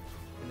Switch,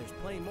 and there's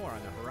plenty more on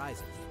the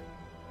horizon.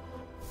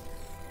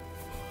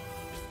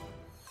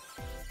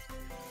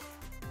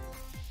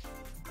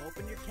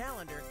 Open your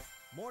calendar.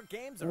 More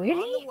games are on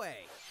the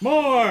way.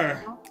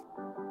 More!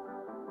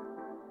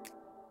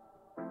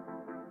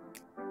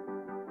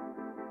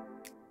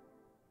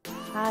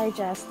 Hi,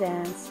 Just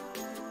Dance.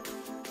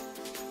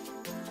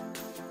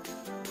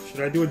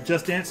 Should I do a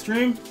Just Dance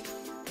stream?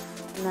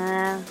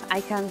 Nah,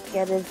 I can't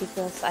get it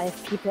because I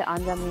have people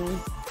under me.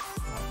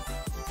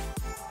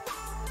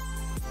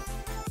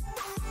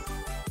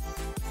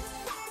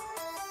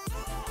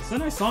 It's a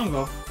nice song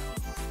though.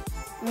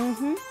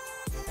 Mm-hmm.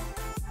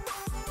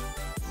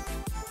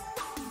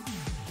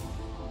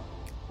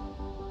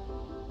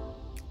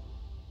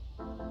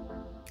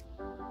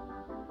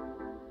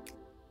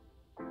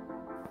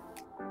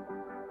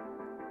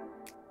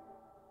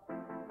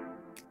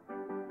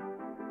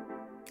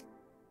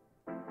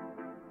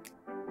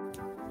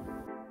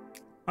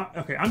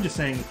 Okay, I'm just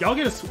saying, if y'all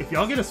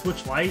get a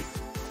Switch Lite,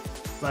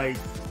 like,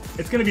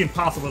 it's gonna be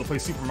impossible to play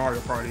Super Mario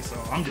Party. So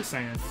I'm just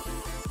saying,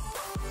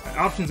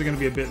 options are gonna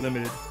be a bit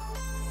limited.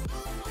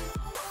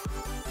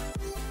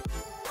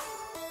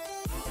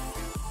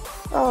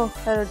 Oh,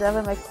 hello,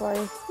 Devil May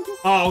Cry.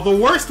 Oh, the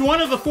worst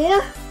one of the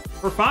 4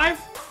 or 5?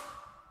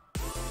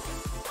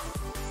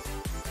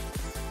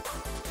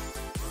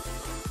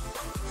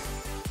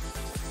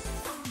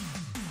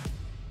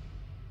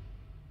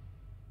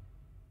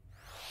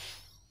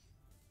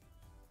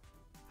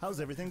 How's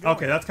everything going?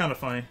 Okay, that's kind of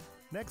funny.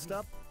 Next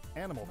up,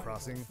 Animal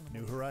Crossing: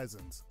 New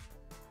Horizons.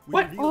 We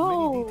What? revealed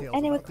many details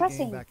Animal about the game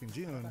Crossing. back in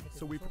June,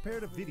 so we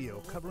prepared a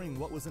video covering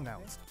what was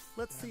announced.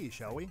 Let's see,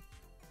 shall we?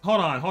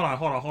 Hold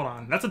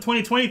on. That's a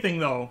 2020 thing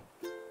though.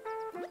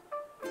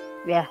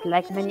 Yeah,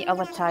 like many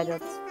other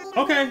titles.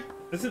 Okay,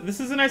 this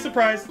is a nice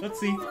surprise. Let's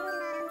see.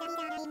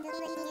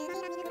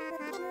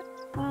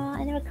 Oh,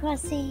 Animal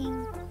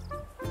Crossing.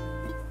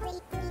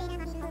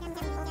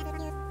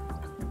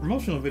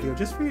 Promotional video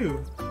just for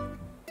you.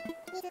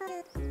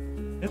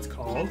 It's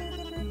called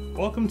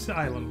Welcome to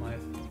Island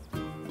Life.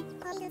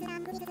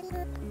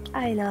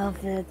 I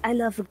love it. I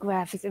love the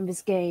graphics in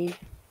this game.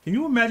 Can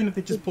you imagine if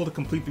they just pulled a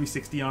complete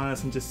 360 on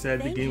us and just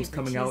said Thank the game's you for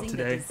coming out choosing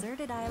today? The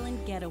Deserted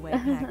Island Getaway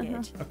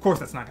Package. Of course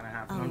that's not gonna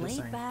happen, A I'm just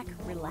saying. laid-back,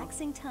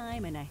 relaxing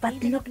time and a But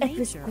haven look of at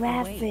this nature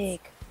graphic.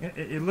 awaits.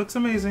 It looks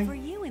amazing. For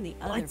you and the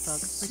other What's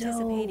folks so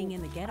participating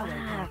in the Getaway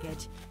fab?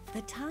 Package,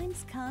 the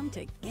time's come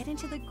to get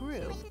into the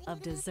groove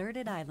of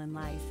deserted island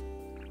life.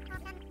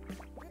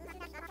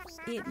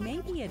 It may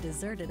be a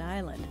deserted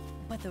island,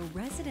 but the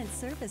Resident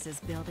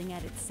Services building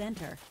at its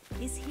center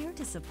is here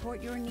to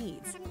support your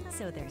needs,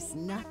 so there's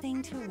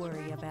nothing to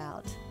worry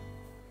about.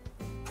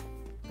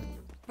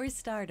 For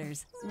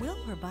starters,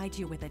 we'll provide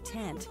you with a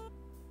tent.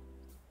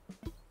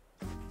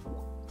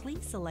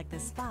 Please select the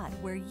spot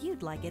where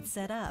you'd like it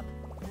set up.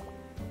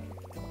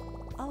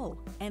 Oh,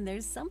 and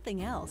there's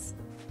something else.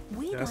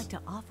 We'd Yes? like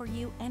to offer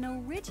you an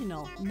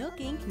original Nook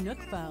Inc.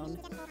 Nook phone.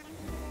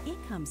 It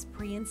comes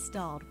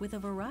pre-installed with a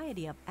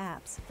variety of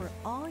apps for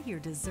all your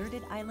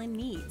deserted island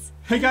needs.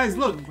 Hey guys,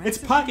 look, including it's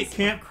Pocket recipes,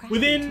 Camp crafting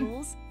within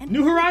tools, and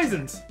New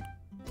Horizons.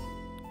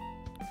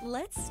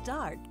 Let's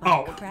start by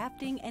Oh.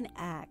 crafting an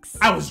axe.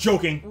 I was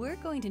joking. We're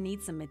going to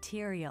need some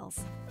materials,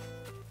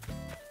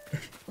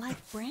 like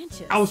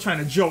branches I was trying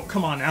to joke.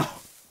 Come on now.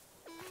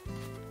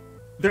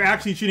 They're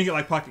actually treating it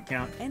like Pocket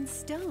Camp. and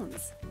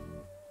stones.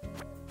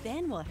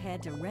 Then we'll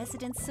head to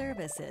Resident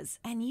Services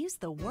and use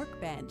the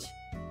workbench.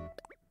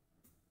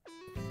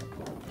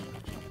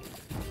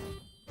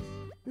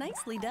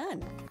 Nicely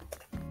done.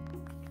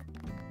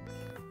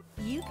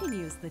 You can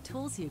use the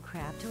tools you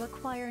craft to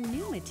acquire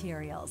new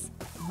materials,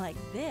 like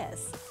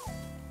this.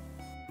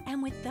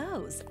 And with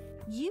those,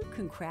 you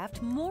can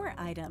craft more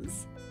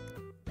items.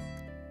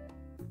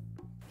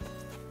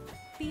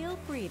 Feel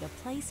free to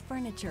place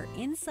furniture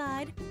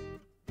inside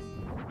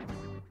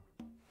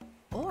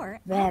or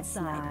That's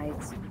outside.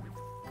 nice.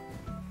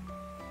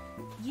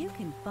 You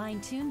can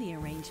fine-tune the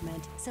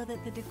arrangement so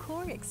that the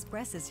decor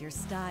expresses your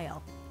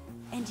style,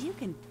 and you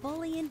can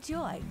fully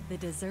enjoy the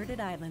deserted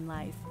island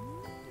life.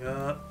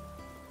 Yeah.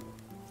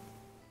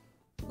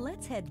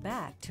 Let's head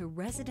back to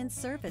Resident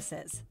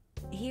Services.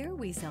 Here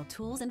we sell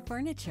tools and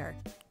furniture.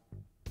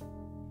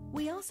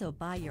 We also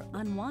buy your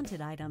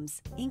unwanted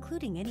items,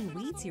 including any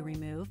weeds you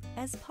remove,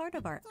 as part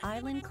of our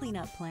island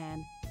cleanup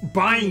plan. In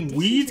Buying addition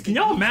weeds? to Can the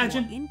y'all usual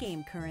imagine?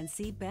 in-game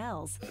currency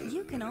bells,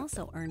 you can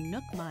also earn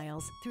Nook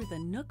miles through the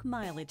Nook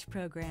Mileage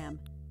program.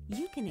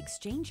 You can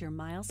exchange your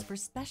miles for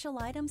special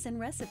items and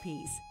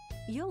recipes.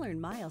 You'll earn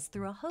miles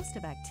through a host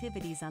of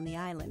activities on the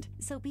island,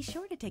 so be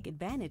sure to take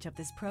advantage of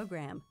this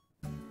program.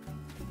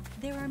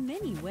 There are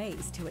many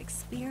ways to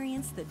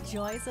experience the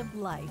joys of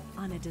life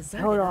on a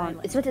deserted Hold on,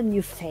 island. is that a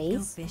new Go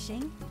face?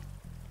 fishing,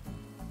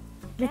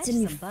 That's a catch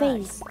new some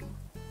face. bugs,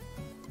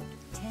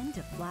 tend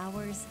to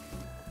flowers,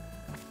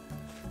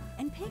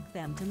 pick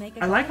them to make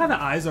a I like how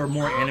the eyes are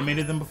more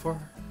animated than before.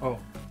 Oh.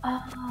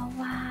 Oh,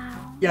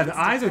 wow. Yeah, the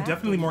eyes are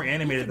definitely more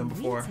animated than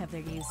before. Have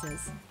their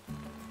uses.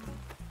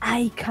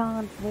 I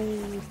can't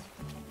wait.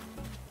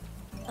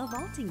 A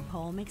vaulting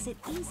pole makes it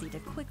easy to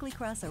quickly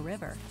cross a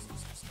river.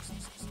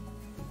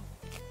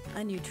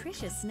 A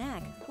nutritious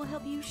snack will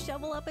help you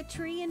shovel up a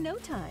tree in no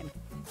time.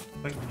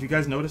 Like, did you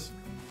guys notice?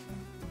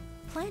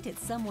 Plant it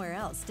somewhere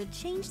else to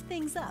change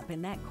things up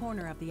in that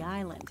corner of the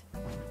island.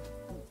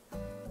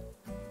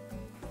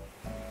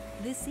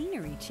 The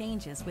scenery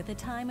changes with the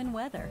time and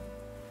weather.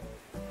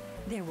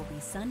 There will be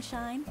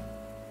sunshine,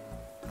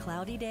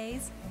 cloudy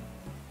days,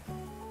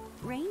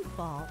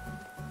 rainfall,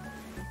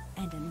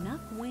 and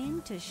enough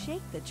wind to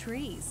shake the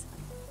trees.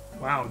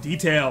 Wow,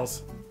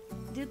 details.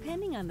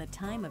 Depending on the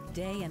time of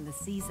day and the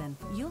season,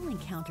 you'll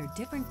encounter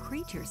different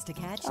creatures to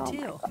catch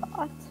too.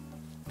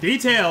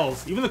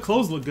 Details! Even the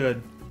clothes look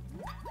good.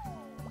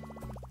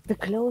 The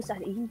clothes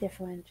are even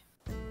different.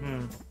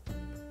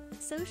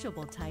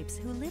 Sociable types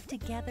who live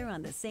together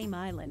on the same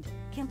island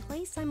can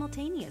play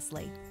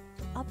simultaneously,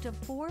 up to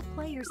 4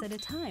 players at a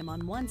time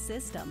on one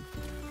system.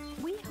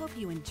 We hope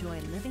you enjoy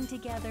living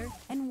together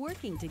and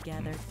working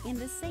together in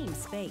the same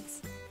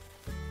space.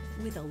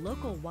 With a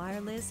local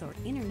wireless or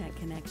internet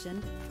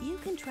connection, you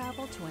can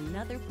travel to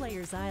another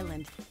player's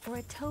island for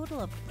a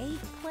total of 8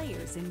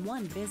 players in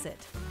one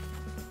visit.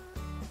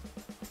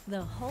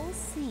 The whole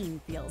scene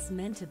feels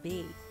meant to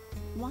be.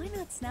 Why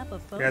not snap a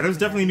photo? Yeah, there's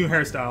definitely new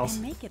hairstyles.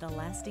 And make it a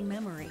lasting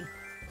memory.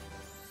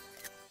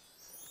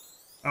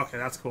 Okay,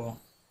 that's cool.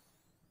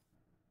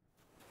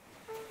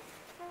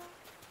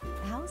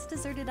 How's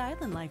Deserted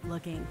Island life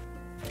looking?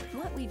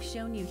 What we've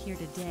shown you here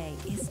today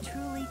is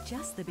truly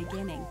just the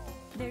beginning.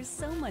 There's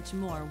so much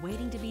more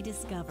waiting to be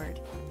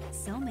discovered.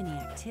 So many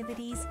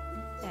activities,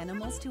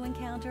 animals to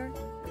encounter,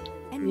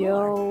 and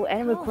more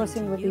Animal calling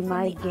Crossing to would you be from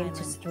my the game to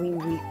island. stream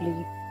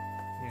weekly.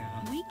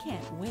 We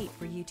can't wait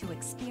for you to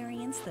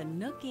experience the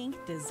Nook Inc.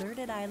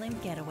 Deserted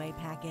Island Getaway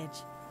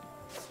Package.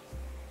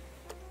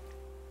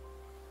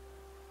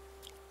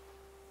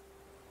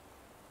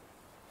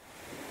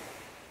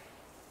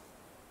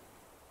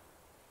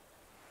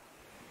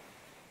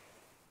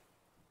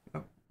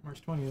 Oh,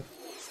 March 20th.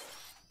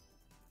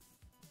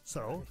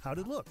 So, how'd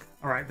it look?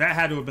 Alright, that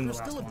had to have been the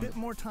There's last still a one. bit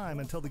more time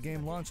until the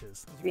game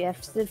launches. We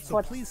have still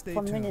So please stay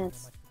 4 tuned.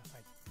 minutes.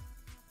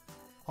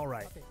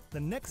 Alright, the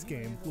next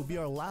game will be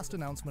our last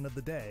announcement of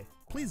the day.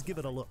 Please give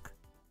it a look.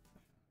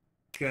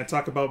 Gonna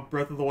talk about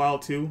Breath of the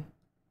Wild 2?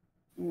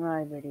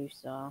 I believe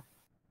so.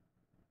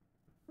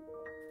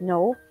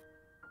 No?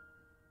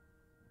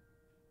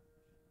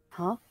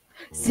 Huh?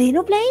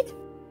 Xenoblade?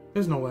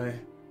 There's no way.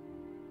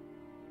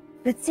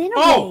 But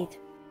Xenoblade!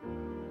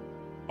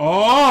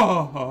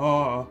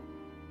 Oh!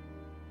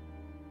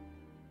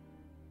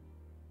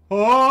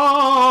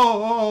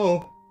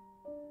 Oh!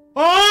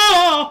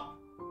 Oh!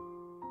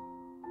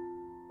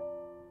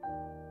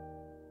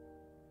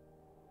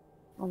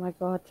 Oh my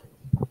god.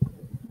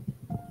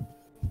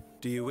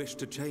 Do you wish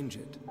to change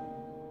it?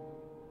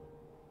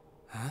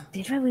 Huh?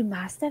 Did I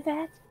remaster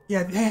that?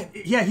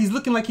 Yeah, he's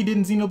looking like he did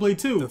in Xenoblade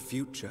 2. The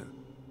future.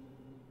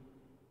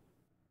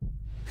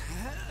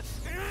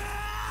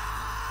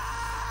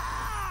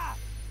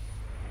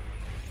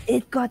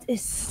 It got a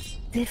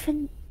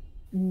different...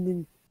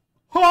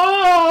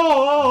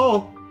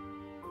 Oh!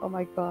 Oh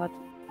my god.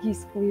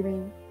 He's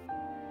screaming.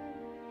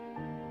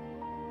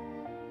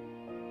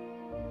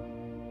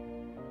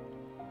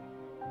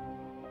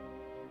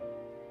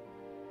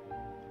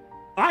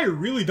 I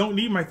really don't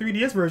need my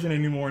 3DS version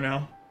anymore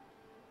now.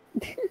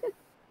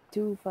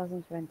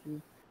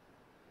 2020.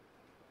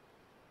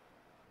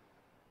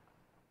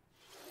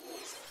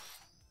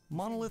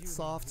 Monolith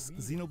Soft's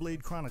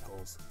Xenoblade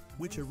Chronicles,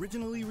 which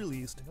originally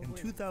released in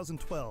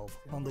 2012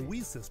 on the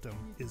Wii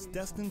system, is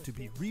destined to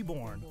be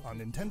reborn on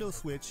Nintendo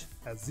Switch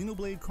as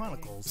Xenoblade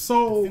Chronicles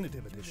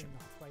Definitive Edition.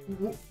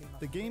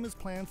 The game is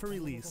planned for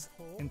release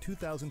in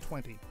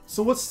 2020.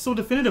 So what's so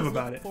definitive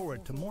about it? Look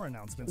forward to more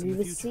announcements We in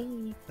the will future.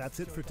 see. That's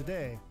it for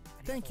today.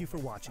 Thank you for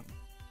watching.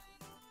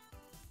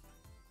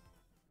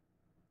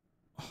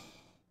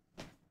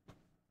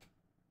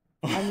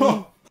 I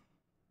mean,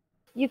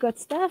 you got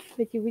stuff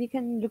that you really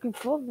can looking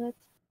forward.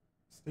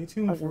 Stay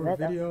tuned for a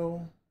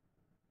video.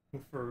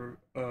 For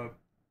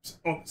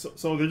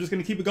so they're just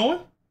gonna keep it going?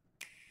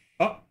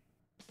 Oh.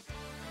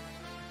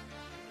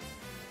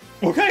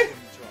 Okay.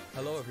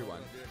 Hello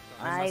everyone.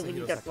 I I'm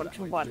really Masahiro don't want to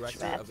Sakurai, watch director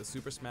that. of the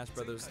Super Smash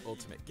Bros.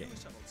 Ultimate game.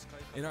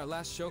 In our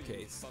last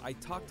showcase, I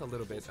talked a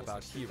little bit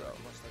about Hero.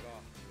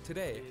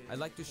 Today, I'd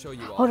like to show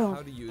you all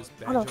how to use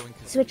Banjo and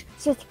Kazooie. Switch.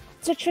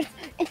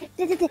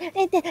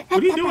 What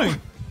are you doing?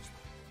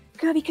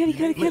 Kirby.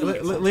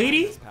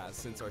 Lady?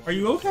 Are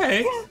you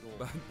okay?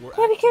 But we're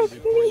Kirby. actually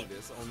recording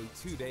this only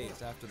 2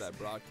 days after that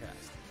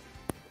broadcast.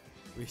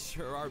 We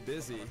sure are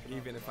busy,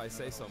 even if I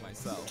say so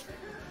myself.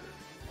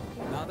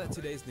 Now that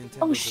today's Nintendo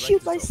Oh Direct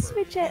shoot, is my over,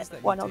 Switch it means that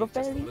you one out of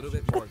take just a belly. little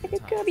bit more of your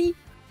time. Kirby.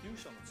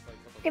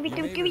 Give me.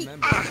 In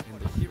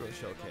the Hero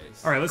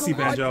Showcase, All right, let's see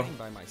Banjo.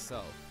 By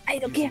myself, I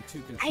don't care.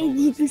 I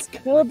need this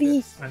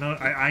Kirby. I know.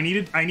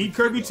 I need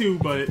Kirby too,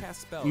 but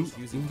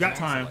we've got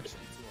time.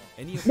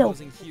 Any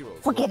opposing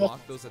heroes will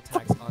block those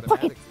attacks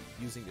automatically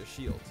using their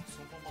shields.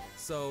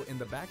 So in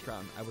the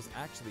background, I was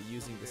actually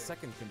using the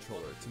second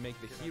controller to make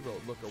the hero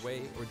look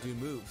away or do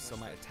moves so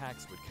my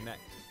attacks would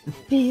connect.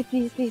 Please,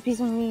 Today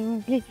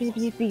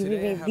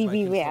I have my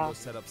controllers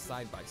set up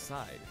side by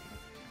side,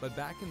 but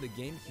back in the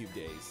GameCube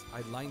days,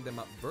 I lined them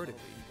up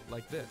vertically,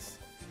 like this.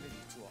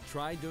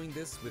 Try doing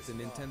this with the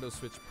Nintendo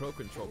Switch Pro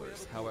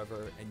controllers,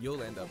 however, and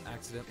you'll end up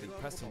accidentally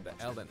pressing the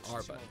L and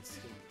R buttons.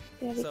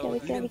 So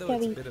even though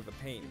it's a bit of a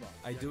pain,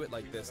 I do it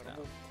like this now.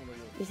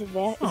 Is it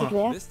where? Is it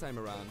where? This time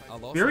around,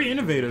 I'll also Very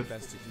innovative,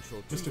 best to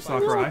control Mr.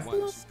 Sakurai.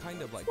 Once,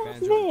 kind of like Banjo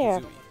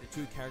and Kazooie,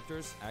 two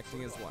characters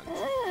acting as one.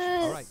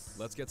 Alright,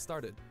 let's get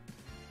started.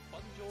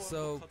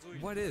 So,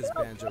 what is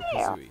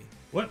Banjo-Kazooie?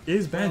 What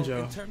is Banjo?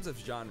 Well, in terms of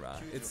genre,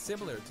 it's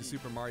similar to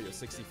Super Mario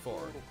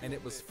 64, and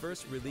it was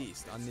first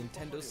released on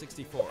Nintendo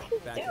 64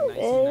 back in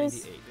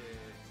 1998.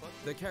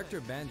 The character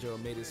Banjo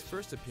made his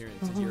first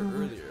appearance a year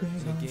earlier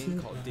in a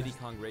game called Diddy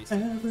Kong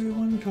Racing.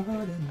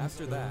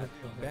 After that,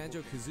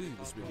 Banjo-Kazooie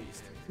was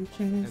released,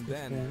 and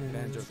then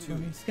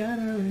Banjo-Tooie.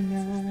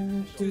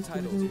 Two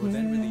titles were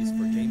then released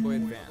for Game Boy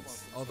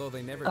Advance, although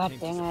they never came to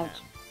Japan.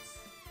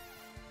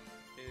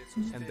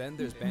 And then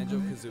there's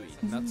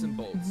Banjo-Kazooie Nuts and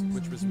Bolts,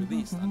 which was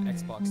released on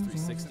Xbox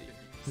 360.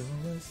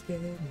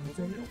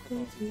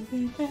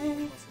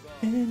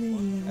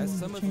 As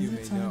some of you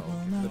may know,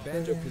 the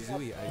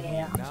Banjo-Kazooie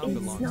IP now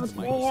belongs to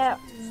Microsoft.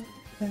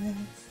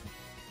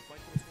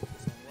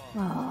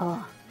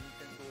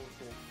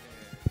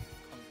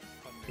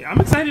 Yeah,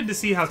 I'm excited to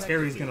see how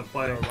Terry's gonna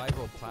play. Their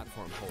rival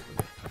platform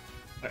holder.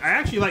 I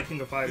actually like King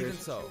of Fighters. Even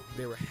so,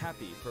 they were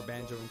happy for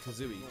Banjo and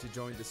Kazooie to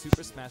join the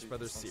Super Smash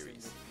Bros.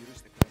 Series.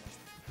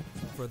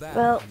 For that,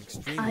 well, I'm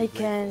extremely I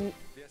can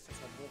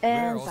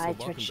invite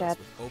your chat.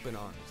 Open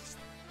arms.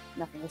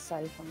 Nothing to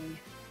say for me.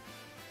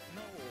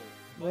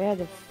 Where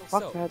the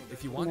fuck? So,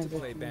 if you want to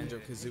play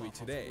Banjo-Kazooie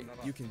today,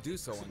 you can do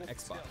so on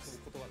Xbox.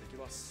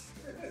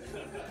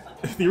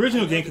 The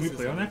original game can be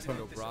played on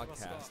Xbox.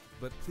 Broadcast,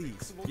 but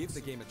please give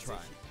the game a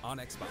try on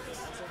Xbox.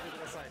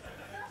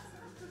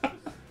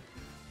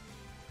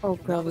 Oh,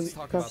 now let's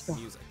talk about the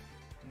music.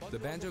 The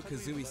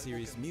Banjo-Kazooie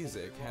series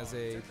music has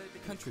a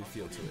country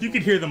feel to it. You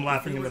could hear them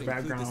laughing in the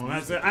background.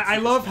 I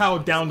love how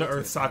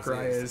down-to-earth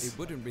Sakurai is.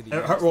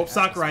 Well,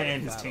 Sakurai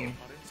and his team.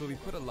 So we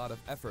put a lot of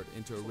effort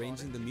into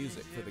arranging the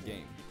music for the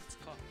game.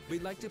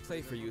 We'd like to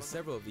play for you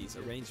several of these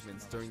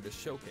arrangements during the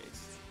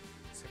showcase.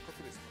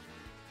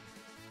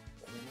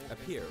 Up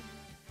here.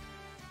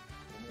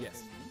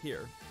 Yes,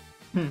 here.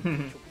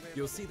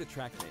 You'll see the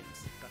track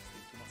names.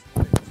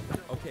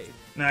 Okay.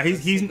 Nah,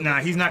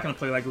 he's not gonna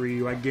play like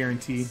Ryu, I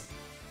guarantee.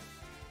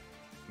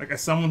 Like,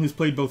 as someone who's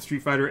played both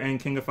Street Fighter and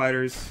King of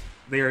Fighters,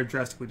 they are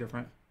drastically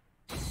different.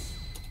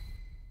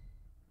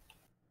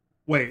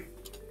 Wait.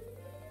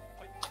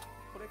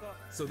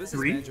 So this is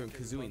Banjo and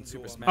Kazooie in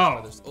Super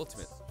Smash Bros.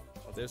 Ultimate.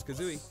 There's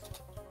Kazooie.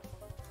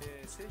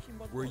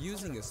 We're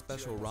using a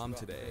special ROM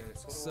today,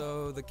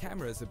 so the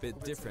camera is a bit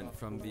different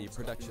from the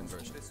production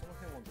version.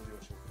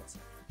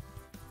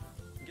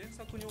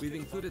 We've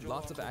included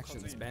lots of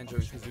actions Banjo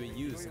and Kazooie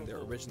use in their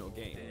original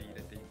game.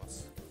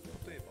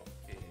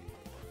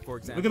 For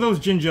example, look at those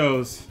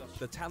Jinjos.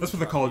 That's what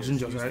they're called,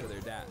 Jinjos, right?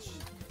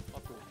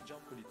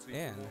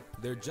 And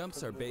their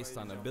jumps are based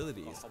on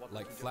abilities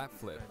like Flap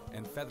Flip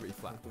and Feathery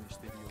Flap.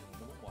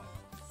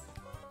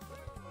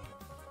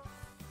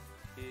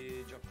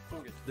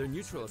 Their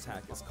neutral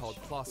attack is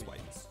called Claw Swipe.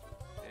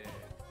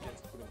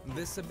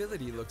 This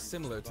ability looks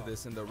similar to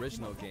this in the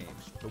original game,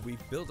 but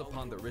we've built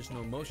upon the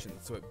original motion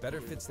so it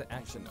better fits the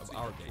action of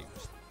our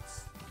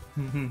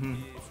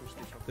game.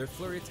 Their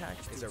flurry attack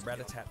is a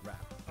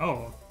rat-a-tat-rap.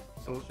 Oh.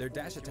 So their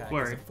dash attack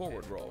is a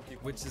forward roll,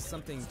 which is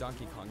something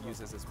Donkey Kong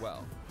uses as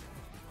well.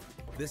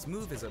 This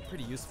move is a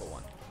pretty useful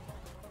one.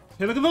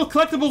 Hey, look at those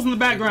collectibles in the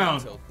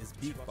background! Is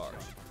beak barge.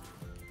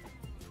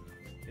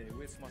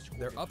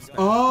 Their up smash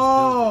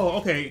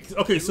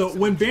okay, so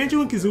when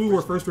Banjo and Kazooie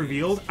were first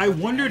revealed, I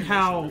wondered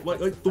how,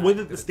 like the way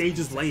that the stage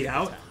is laid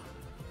out,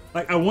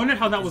 like, I wondered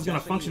how that was going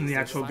to function in the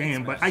actual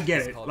game, but I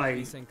get it.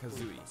 Like,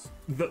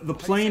 the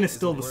plane is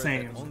still the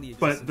same,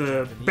 but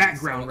the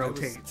background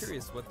rotates. I was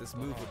curious what this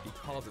move would be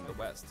called in the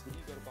West.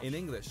 In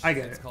English,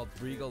 it's called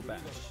Regal Bash.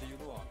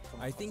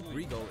 I think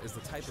Regal is the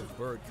type of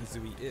bird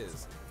Kazooie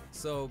is,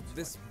 so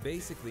this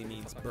basically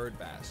means bird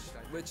bash,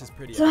 which is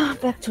pretty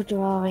accurate. Back to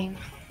drawing.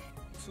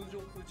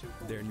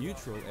 Their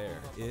neutral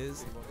air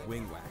is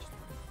Wing Whack.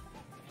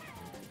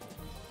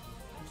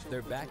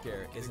 Their back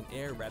air is an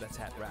air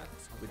rat-a-tat-rat,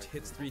 which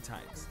hits 3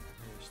 times.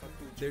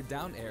 Their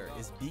down air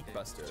is Beak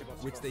Buster,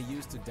 which they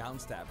use to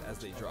downstab as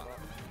they drop.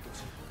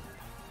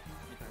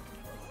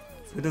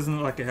 It doesn't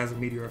look like it has a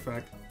meteor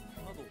effect.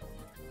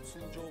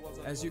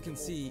 As you can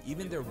see,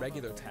 even their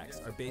regular attacks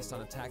are based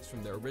on attacks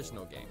from their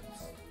original game.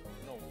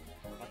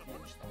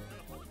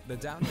 The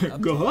down and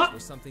up attacks were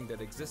something that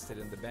existed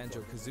in the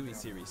Banjo-Kazooie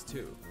series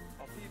too.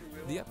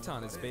 The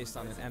Upton is based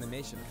on an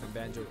animation from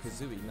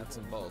Banjo-Kazooie Nuts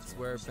and Bolts,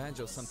 where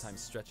Banjo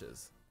sometimes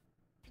stretches.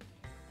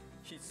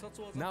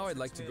 Now I'd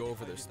like to go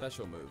over their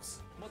special moves.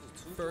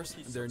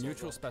 First, their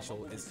neutral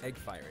special is egg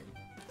firing.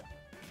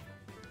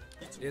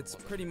 It's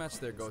pretty much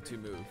their go-to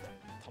move.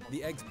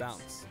 The eggs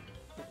bounce,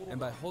 and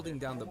by holding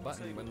down the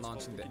button when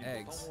launching the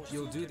eggs,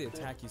 you'll do the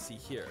attack you see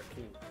here,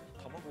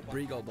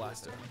 Breagle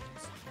Blaster.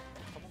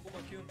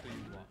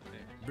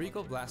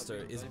 Breagle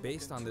Blaster is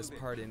based on this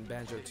part in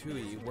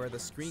Banjo-Tooie where the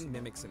screen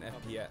mimics an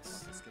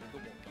FPS.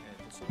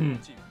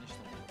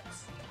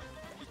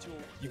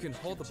 You can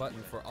hold the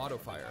button for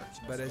auto-fire,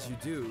 but as you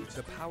do,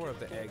 the power of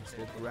the eggs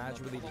will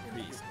gradually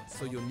decrease,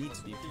 so you'll need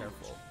to be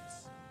careful.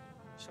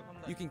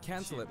 You can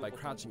cancel it by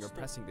crouching or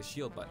pressing the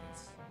shield button.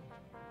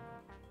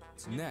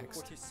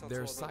 Next,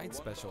 their side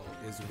special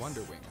is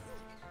Wonder Wing.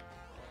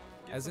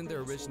 As in their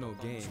original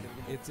game,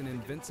 it's an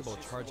invincible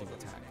charging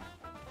attack.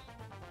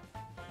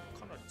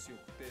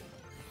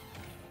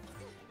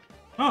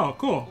 Oh,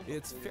 cool.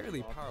 It's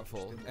fairly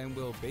powerful and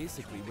will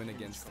basically win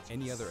against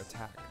any other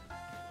attack.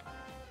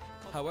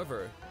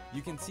 However,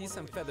 you can see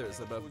some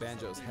feathers above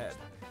Banjo's head.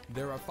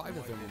 There are 5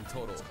 of them in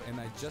total, and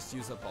I just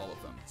used up all of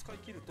them.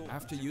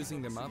 After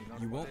using them up,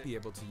 you won't be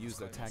able to use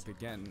the attack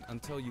again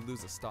until you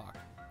lose a stock.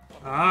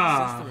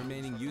 Since the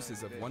remaining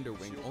uses of Wonder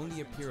Wing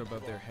only appear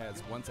above their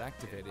heads once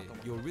activated,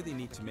 you'll really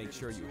need to make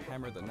sure you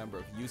hammer the number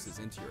of uses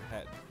into your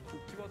head.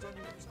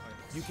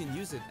 You can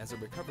use it as a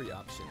recovery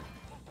option,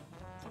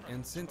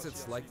 and since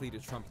it's likely to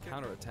trump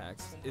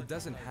counterattacks, it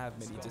doesn't have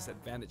many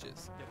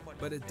disadvantages,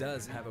 but it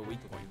does have a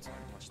weak point.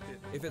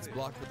 If it's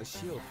blocked with a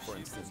shield, for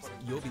instance,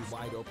 you'll be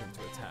wide open to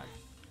attack.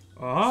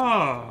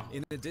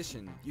 In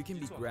addition, you can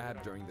be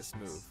grabbed during this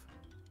move.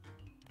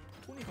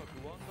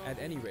 At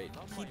any rate,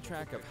 keep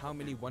track of how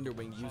many Wonder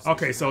Wing uses.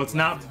 Okay, so it's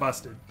not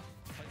busted.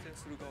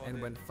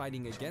 And when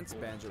fighting against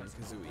Banjo and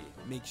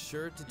Kazooie, make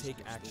sure to take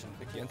action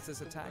against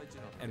this attack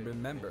and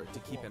remember to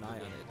keep an eye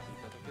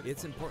on it.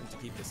 It's important to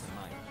keep this in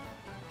mind.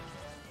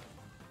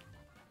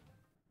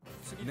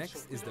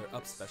 Next is their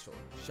up special,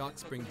 Shock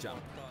Spring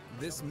Jump.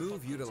 This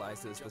move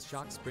utilizes the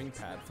Shock Spring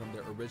pad from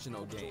their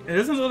original game. It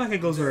doesn't look like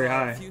it goes very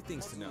high. A few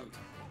things to note.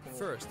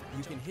 First,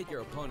 you can hit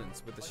your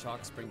opponents with the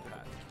Shock Spring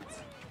pad.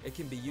 It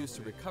can be used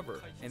to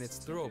recover, and it's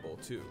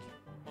throwable too.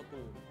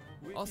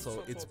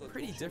 Also, it's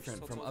pretty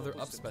different from other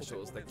up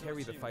specials that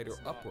carry the fighter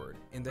upward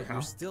in that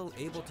you're still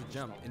able to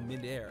jump in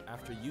midair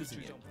after using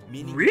it,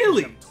 meaning you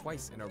can jump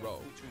twice in a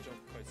row.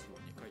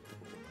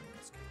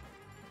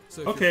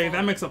 So okay,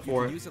 that makes up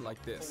for it. Use it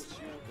like this: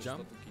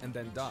 jump and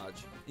then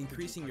dodge,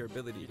 increasing your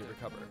ability to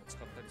recover.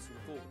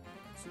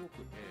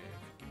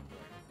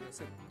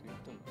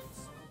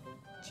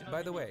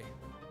 By the way,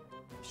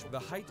 the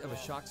height of a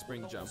shock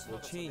spring jump will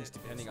change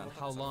depending on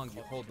how long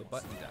you hold the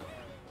button down.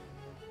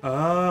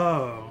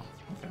 Oh.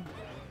 Okay.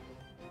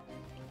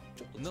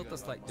 Note the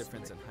slight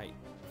difference in height.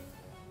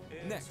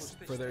 Next,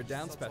 for their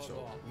down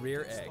special,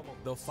 Rear Egg,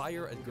 they'll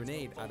fire a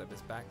grenade out of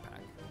his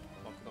backpack.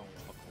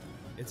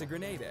 It's a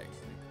grenade egg.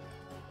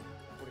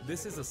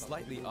 This is a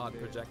slightly odd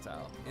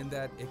projectile in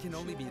that it can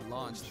only be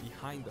launched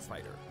behind the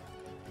fighter.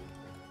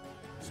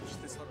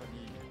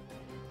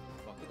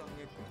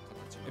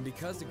 And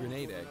because the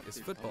grenade egg is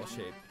football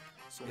shaped,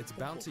 its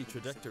bouncy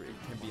trajectory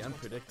can be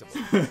unpredictable.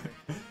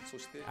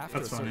 After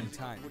a certain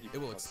time, it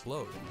will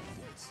explode.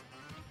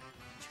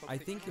 I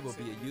think it will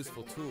be a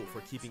useful tool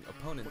for keeping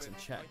opponents in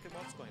check.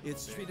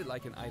 It's treated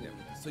like an item,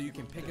 so you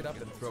can pick it up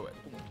and throw it.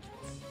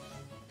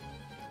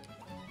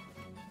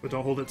 But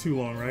don't hold it too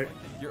long, right?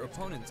 Your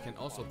opponents can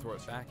also throw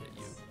it back at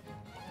you.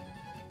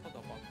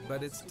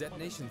 But its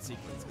detonation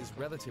sequence is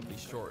relatively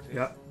short.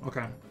 Yeah,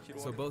 okay.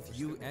 So both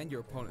you and your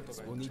opponents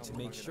will need to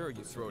make sure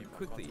you throw it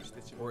quickly,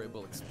 or it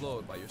will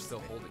explode while you're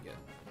still holding it.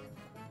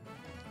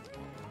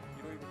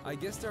 I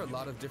guess there are a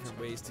lot of different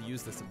ways to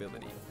use this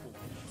ability.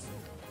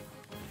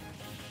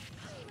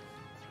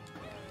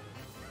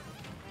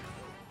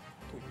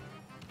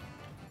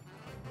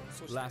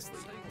 Lastly,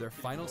 their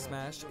final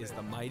smash is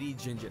the Mighty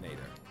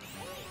Ginginator.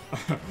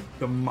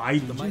 The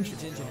Mighty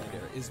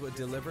Ginginator is what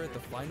delivered the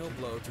final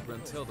blow to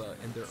Gruntilda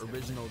in their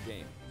original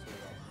game.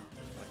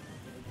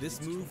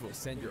 This move will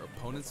send your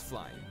opponents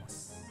flying.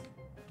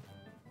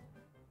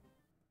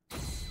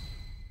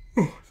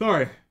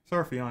 Sorry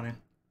for yawning.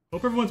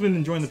 Hope everyone's been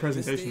enjoying the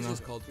presentation, This stage though. is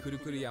called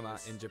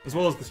Kurukuruyama in Japan, as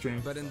well as the stream.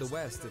 But in the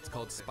West, it's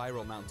called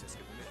Spiral Mountain.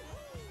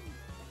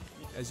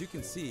 As you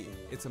can see,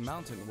 it's a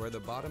mountain where the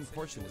bottom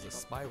portion is a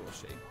spiral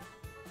shape.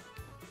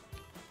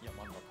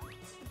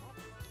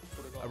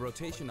 A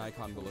rotation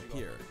icon will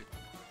appear,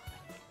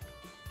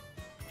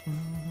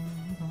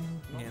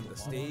 and the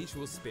stage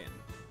will spin.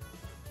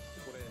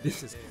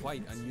 This is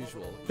quite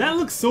unusual. That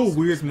looks so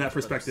weird from that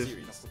perspective.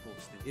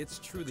 It's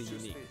truly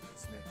unique.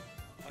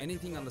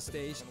 Anything on the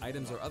stage,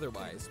 items or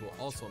otherwise, will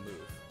also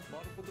move.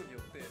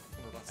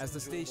 As the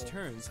stage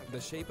turns, the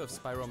shape of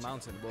Spiral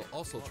Mountain will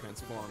also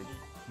transform,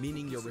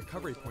 meaning your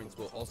recovery points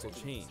will also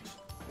change.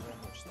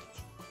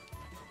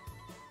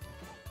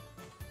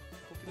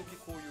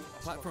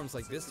 Platforms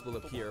like this will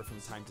appear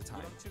from time to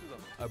time.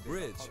 A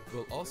bridge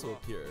will also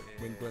appear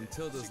when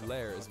Gruntilda's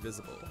lair is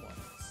visible.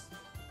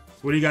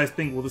 What do you guys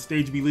think? Will the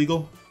stage be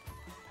legal?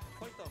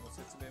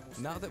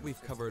 Now that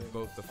we've covered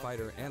both the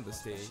fighter and the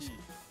stage,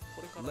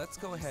 let's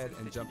go ahead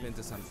and jump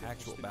into some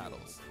actual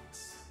battles.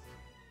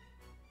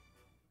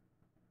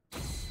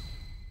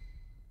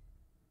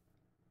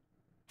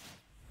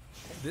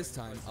 This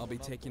time, I'll be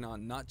taking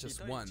on not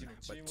just one,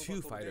 but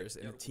two fighters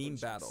in a team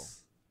battle.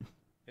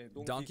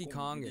 Donkey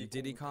Kong and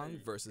Diddy Kong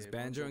versus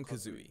Banjo and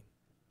Kazooie.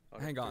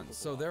 Hang on,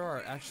 so there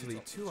are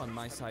actually two on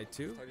my side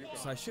too?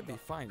 So I should be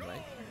fine,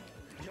 right?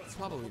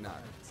 Probably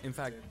not. In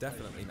fact,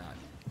 definitely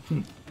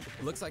not.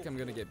 Looks like I'm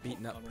gonna get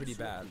beaten up pretty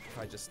bad if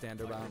I just stand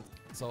around,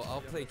 so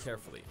I'll play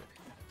carefully.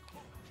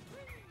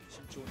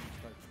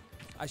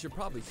 I should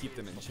probably keep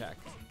them in check.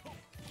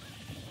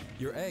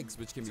 Your eggs,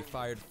 which can be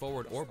fired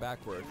forward or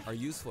backward, are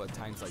useful at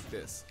times like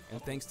this,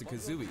 and thanks to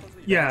Kazooie.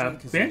 Yeah,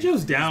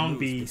 Banjo's down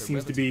B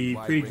seems to be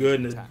pretty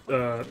good in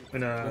a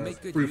we'll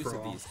make good use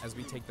of these as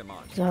we take them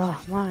on.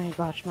 Oh my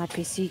gosh, my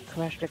PC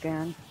crashed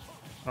again.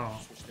 Oh.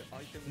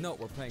 No,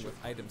 we're playing with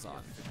items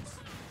on.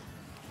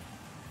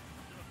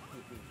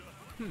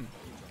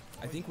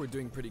 I think we're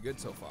doing pretty good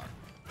so far.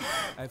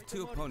 I have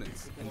two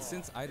opponents, and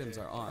since items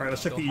are on,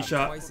 let's check the they'll have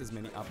eShot. twice as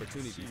many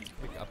opportunities to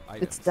pick up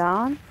items. It's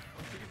down?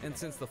 And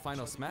since the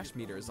final smash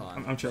meter is on,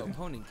 I'm the checking.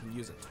 opponent can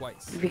use it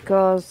twice.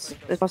 Because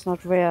it was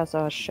not rare,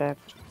 so I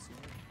checked.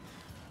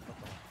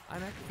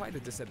 I'm at quite a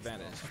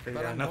disadvantage, Okay,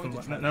 but yeah, I'm nothing,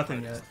 going to try my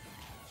nothing hardest.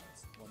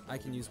 yet. I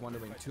can use Wonder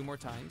Wing 2 more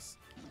times.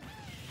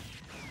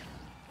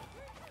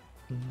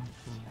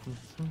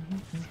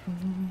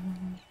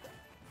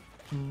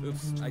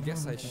 Oops, I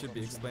guess I should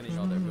be explaining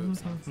all their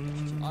moves,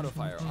 huh? Auto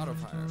fire, auto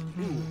fire.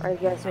 Ooh. I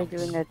guess I'm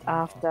doing it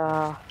after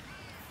Oh,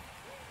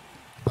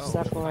 the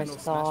Sakurai final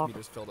smash talk.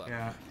 meter's filled up.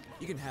 Yeah.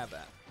 You can have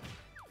that.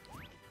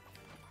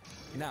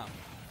 Now.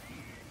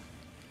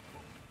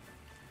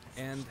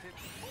 And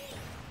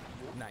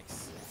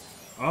nice.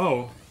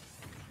 Oh.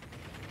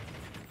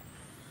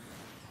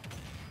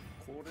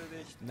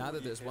 Now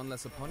that there's one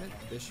less opponent,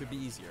 this should be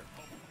easier.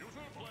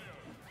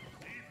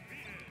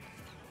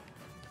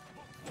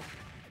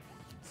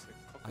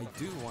 I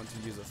do want to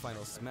use a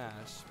final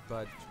smash,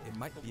 but it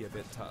might be a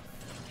bit tough.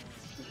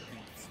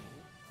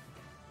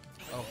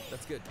 Oh,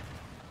 that's good.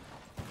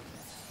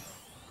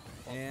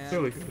 And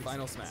Really good.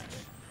 final smash.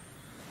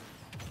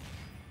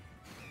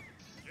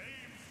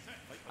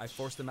 I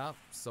forced him out,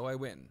 so I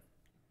win.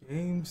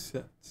 Game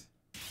set.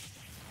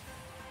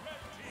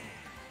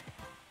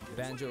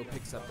 Banjo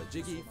picks up a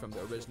Jiggy from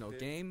the original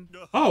game.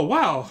 Oh,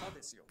 wow.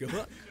 Good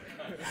luck.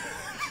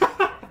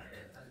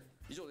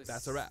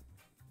 That's a wrap.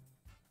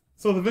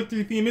 So the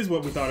victory theme is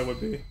what we thought it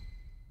would be.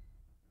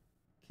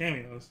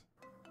 Cameos.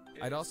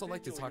 I'd also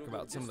like to talk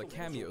about some of the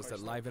cameos that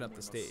liven up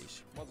the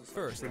stage.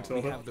 First,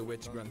 we have the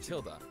witch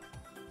Gruntilda.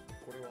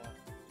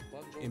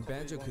 In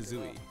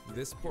Banjo-Kazooie,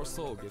 this poor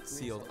soul gets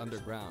sealed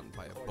underground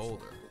by a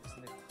boulder.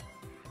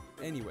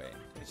 Anyway,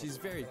 she's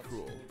very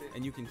cruel,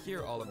 and you can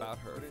hear all about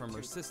her from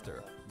her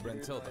sister,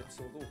 Gruntilda.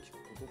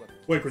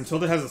 Wait,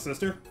 Gruntilda has a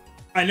sister?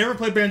 I never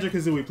played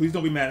Banjo-Kazooie, please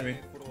don't be mad at me.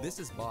 This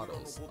is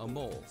Bottles, a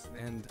mole,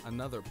 and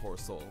another poor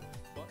soul.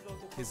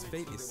 His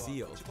fate is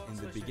sealed in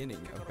the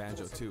beginning of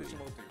Banjo-Tooie.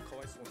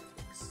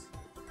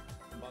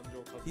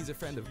 He's a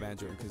friend of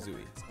Banjo and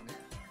Kazooie.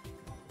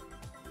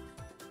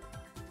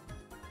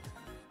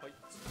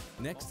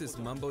 Next is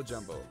Mumbo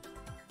Jumbo.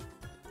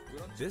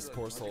 This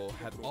poor soul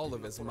had all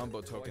of his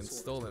Mumbo tokens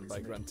stolen by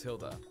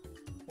Gruntilda.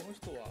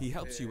 He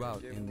helps you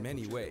out in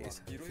many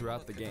ways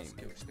throughout the game.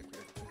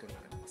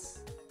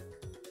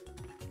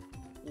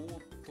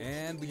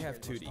 And we have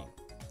Tootie.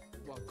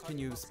 Can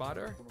you spot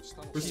her?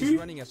 She's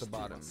running at the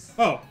bottom.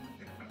 Oh.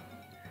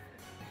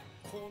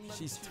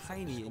 She's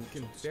tiny and you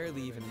can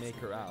barely even make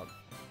her out.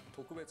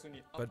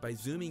 But by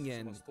zooming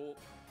in,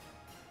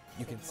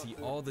 you can see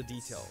all the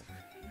detail,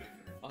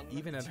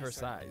 even at her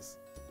size.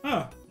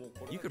 Huh.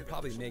 You could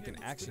probably make an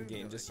action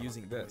game just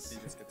using this.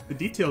 The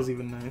detail's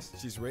even nice.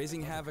 She's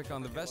raising havoc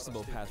on the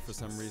vegetable patch for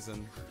some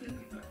reason.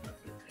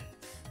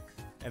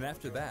 And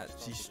after that,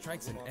 she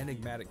strikes an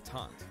enigmatic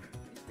taunt.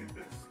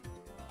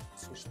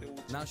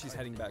 Now she's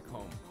heading back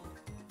home.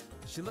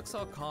 She looks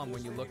all calm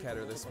when you look at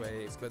her this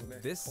way,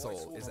 but this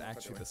soul is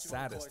actually the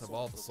saddest of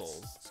all the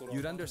souls.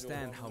 You'd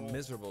understand how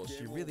miserable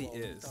she really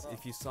is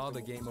if you saw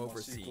the game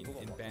over scene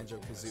in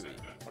Banjo-Kazooie.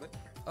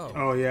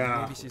 Oh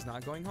yeah. Maybe she's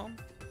not going home?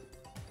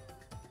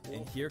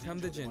 And here come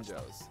the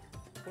Jinjos.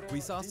 We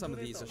saw some of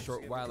these a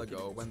short while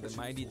ago when the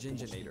mighty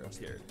Jinjonator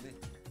appeared.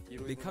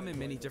 They come in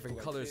many different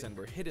colors and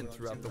were hidden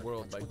throughout the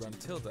world by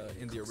Gruntilda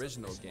in the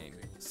original game.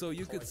 So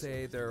you could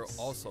say they're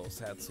also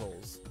sad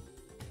souls.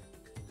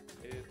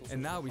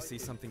 And now we see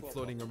something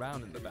floating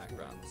around in the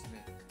background.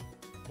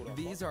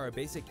 These are our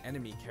basic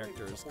enemy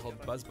characters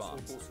called Buzz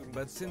Bombs,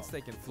 but since they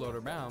can float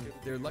around,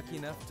 they're lucky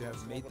enough to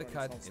have made the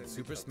cut in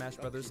Super Smash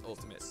Bros.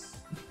 Ultimate.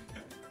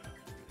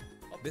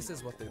 This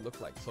is what they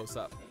look like close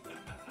up.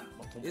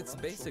 It's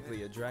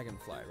basically a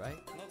dragonfly, right?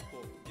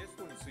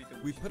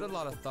 We put a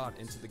lot of thought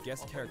into the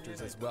guest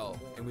characters as well,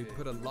 and we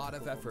put a lot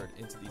of effort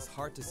into these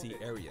hard-to-see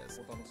areas,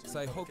 so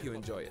I hope you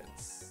enjoy it.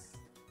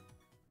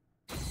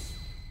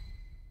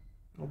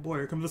 Oh boy,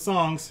 here come the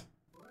songs.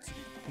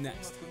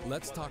 Next,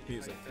 let's talk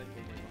music.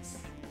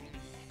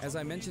 As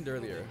I mentioned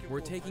earlier,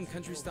 we're taking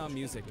country-style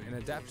music and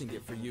adapting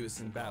it for use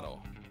in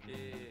battle.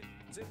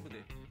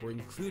 We're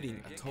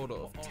including a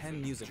total of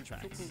 10 music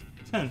tracks.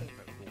 10.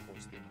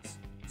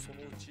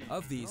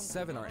 Of these,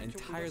 7 are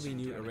entirely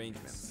new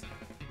arrangements.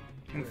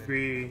 And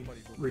 3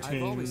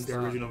 retain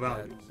their original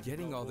value. That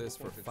getting all this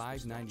for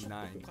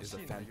 $5.99 is a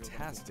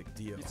fantastic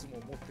deal.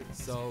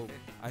 So,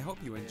 I hope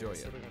you enjoy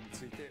it.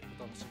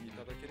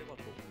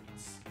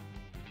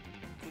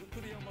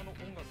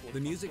 The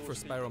music for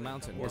Spiral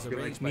Mountain was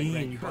arranged by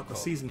Greg you got the Kirkhope.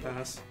 season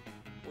pass.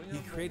 He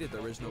created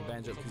the original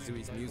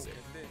Banjo-Kazooie's music.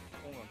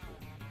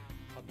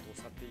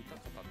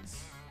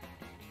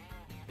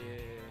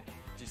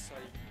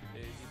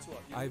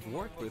 I've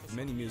worked with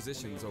many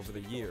musicians over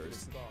the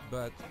years,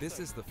 but this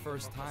is the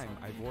first time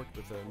I've worked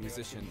with a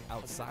musician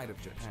outside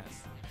of Japan.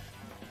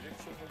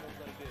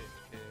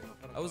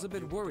 I was a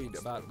bit worried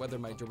about whether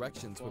my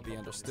directions would be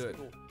understood,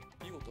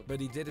 but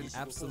he did an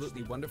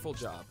absolutely wonderful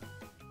job.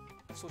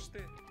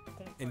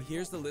 And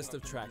here's the list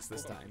of tracks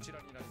this time.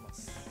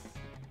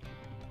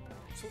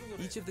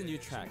 Each of the new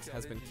tracks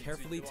has been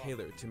carefully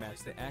tailored to match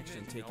the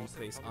action taking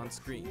place on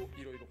screen.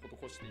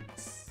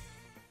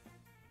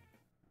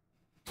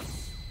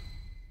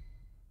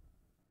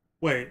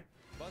 Wait,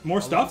 more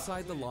stuff?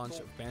 Alongside the launch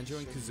of Banjo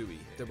and Kazooie,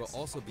 there will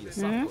also be a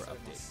software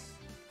update.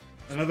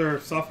 Another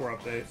software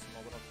update.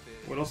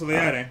 What else are they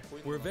adding?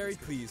 We're very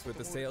pleased with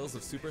the sales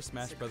of Super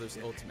Smash Bros.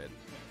 Ultimate.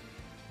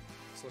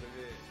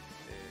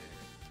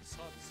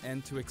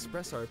 And to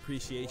express our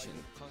appreciation,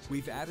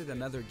 we've added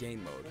another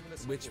game mode,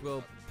 which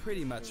will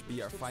pretty much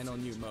be our final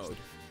new mode.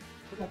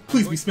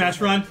 Please be Smash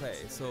Run! Play,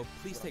 so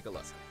please take a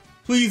look.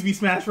 Please be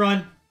Smash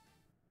Run!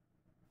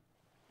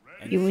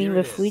 And You mean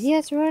the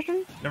 3DS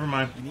version? Never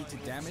mind. You need to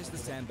damage the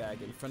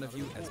sandbag in front of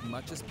you as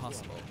much as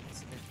possible.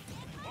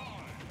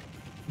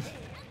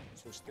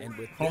 And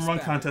with Home Run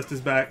Contest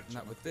is back.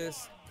 Not with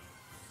this,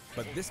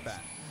 but this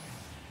bat.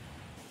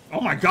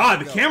 Oh my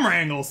god, the camera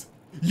angles!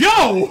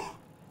 Yo!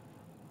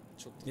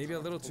 Maybe a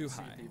little too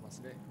high.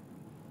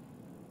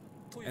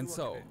 And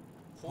so,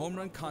 Home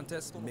Run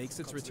Contest makes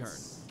its return.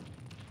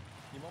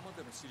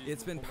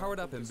 It's been powered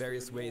up in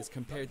various ways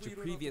compared to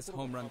previous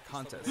Home Run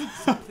Contests,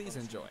 so please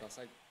enjoy.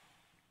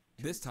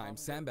 This time,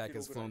 Sandbag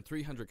has flown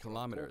 300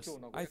 kilometers.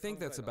 I think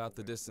that's about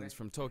the distance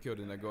from Tokyo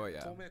to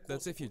Nagoya.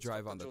 That's if you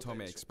drive on the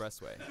Tomei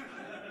Expressway.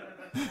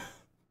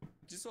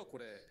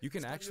 You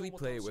can actually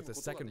play with a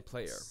second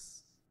player.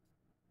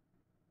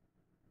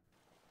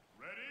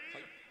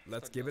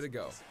 Let's give it a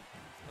go.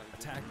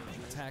 Attack,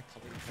 attack,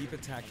 keep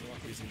attacking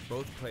using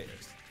both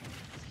players.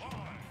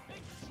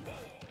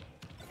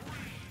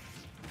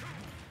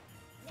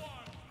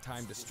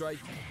 Time to strike.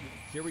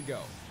 Here we go.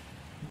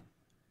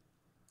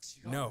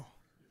 No.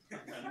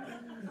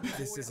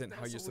 This isn't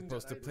how you're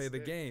supposed to play the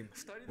game.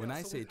 When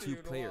I say 2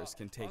 players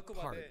can take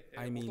part,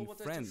 I mean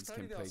friends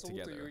can play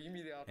together,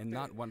 and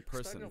not one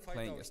person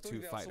playing as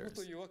 2 fighters.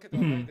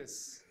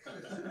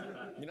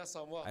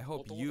 I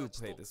hope you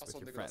play this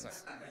with your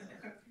friends.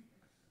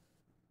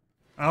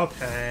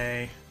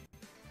 Okay.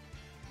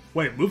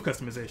 Wait, move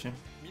customization.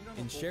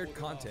 In shared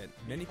content,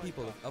 many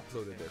people have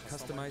uploaded their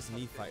customized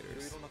Mii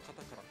fighters.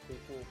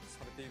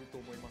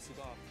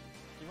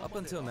 Up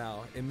until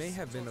now, it may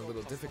have been a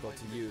little difficult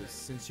to use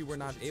since you were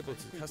not able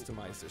to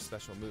customize their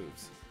special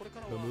moves.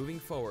 But moving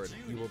forward,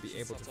 you will be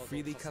able to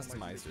freely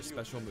customize their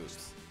special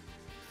moves.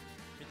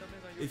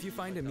 If you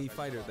find a Mii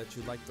fighter that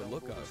you like the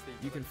look of,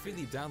 you can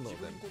freely download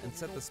them and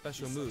set the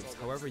special moves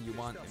however you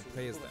want and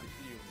play as them.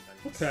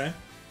 Okay.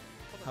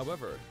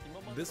 However,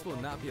 this will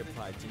not be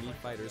applied to Mii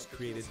fighters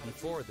created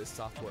before this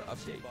software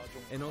update,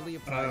 and only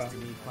applies to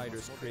Mii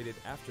fighters created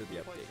after the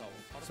update.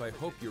 So I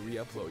hope you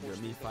re-upload your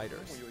Mii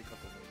fighters.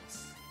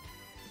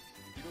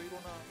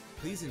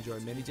 Please enjoy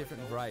many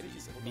different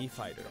varieties of Mii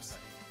fighters.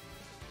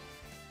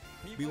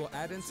 We will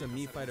add in some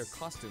Mii fighter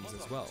costumes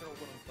as well.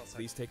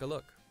 Please take a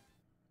look.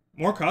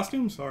 More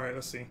costumes? Alright,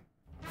 let's see.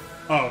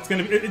 Oh, it's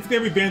gonna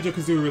be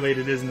Banjo-Kazooie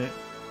related, isn't it?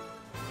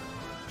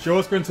 Show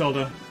us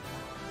Gruntilda.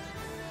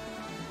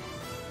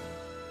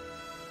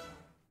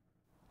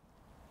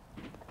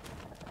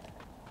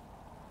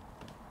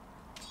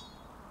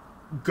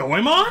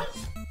 Goemon?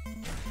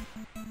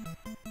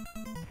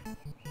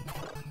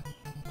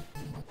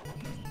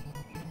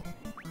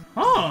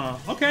 Huh,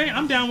 okay,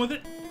 I'm down with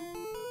it.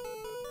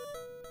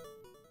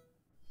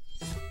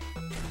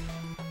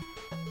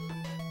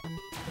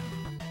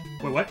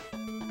 Wait, what?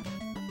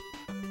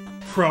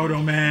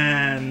 Proto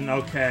Man.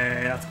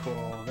 Okay, that's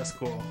cool. That's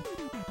cool.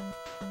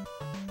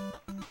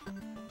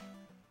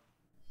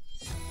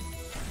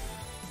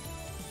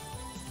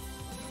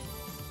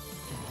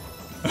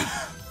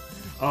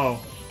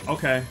 Oh,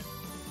 okay.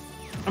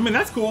 I mean,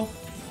 that's cool.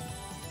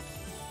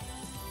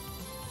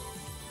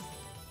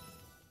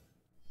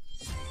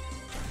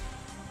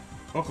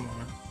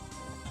 Pokemon.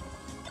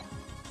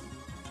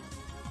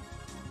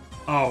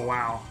 Oh,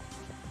 wow.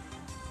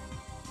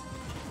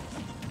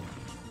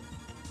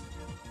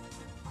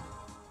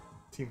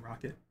 Team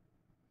Rocket.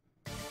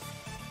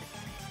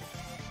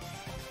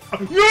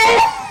 No!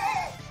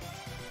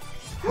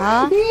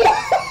 Huh?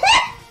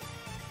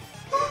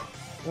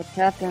 What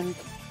happened?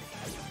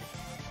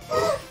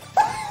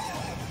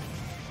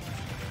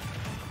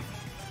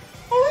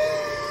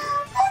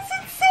 That's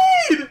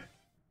insane!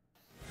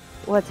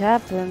 What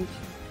happened?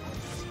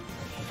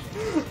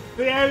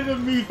 They added a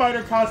Mii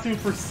Fighter costume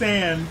for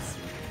Sans.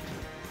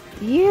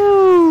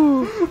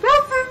 You!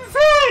 That's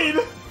insane!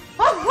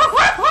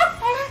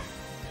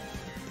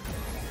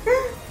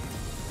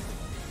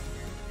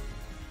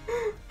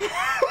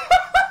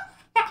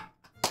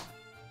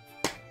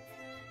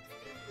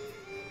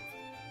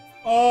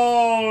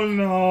 Oh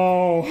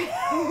no!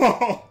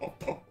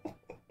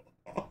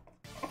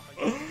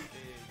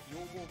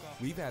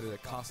 We've added a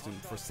costume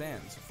for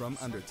Sans from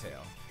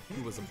Undertale,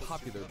 who was a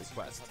popular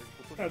request.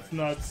 That's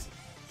nuts.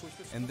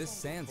 And this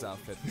Sans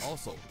outfit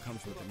also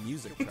comes with a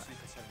music track.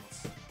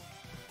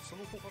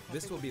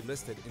 This will be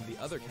listed in the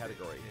other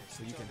category,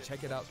 so you can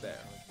check it out there.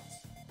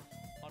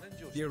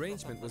 The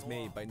arrangement was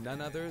made by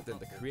none other than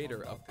the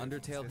creator of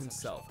Undertale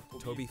himself,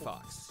 Toby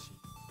Fox.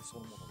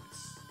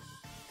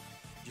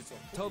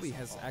 Toby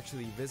has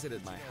actually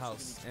visited my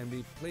house, and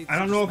we played. I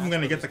don't know if I'm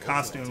gonna Smash get the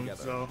Brothers costume, Ultimate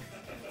together. so.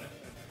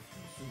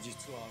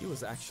 He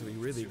was actually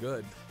really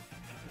good.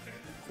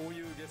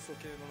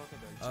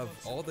 Of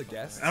all the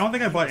guests, I don't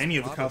think I bought he any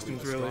was of the probably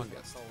costumes, really.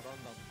 strongest.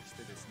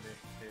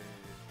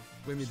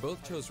 When we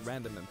both chose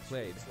random and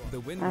played, the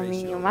win I mean,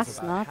 ratio you was must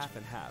about not. half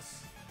and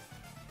half.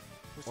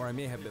 Or I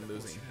may have been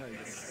losing.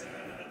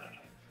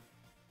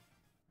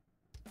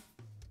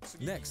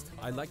 Next,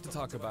 I'd like to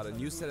talk about a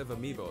new set of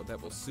amiibo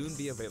that will soon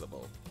be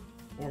available.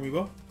 Or we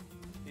go?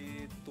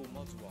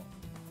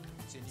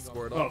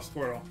 Squirtle. Oh,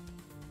 Squirtle.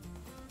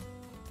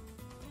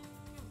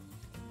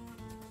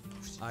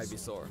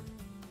 Ivysaur.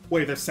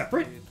 Wait, they're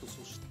separate?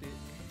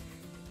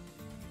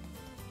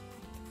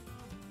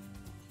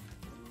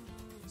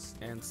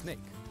 And Snake.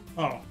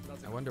 Oh.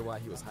 I wonder why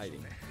he was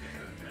hiding.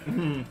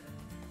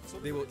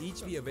 They will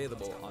each be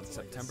available on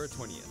September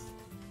 20th.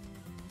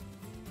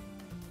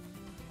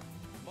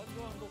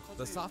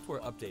 The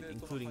software update,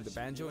 including the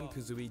Banjo and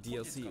Kazooie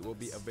DLC, will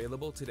be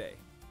available today.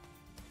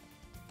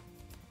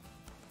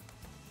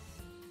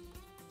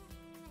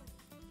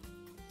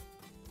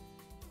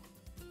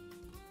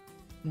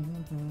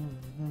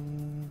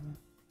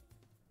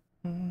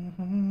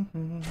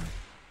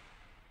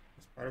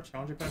 Spider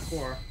Challenger Pack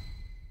 4.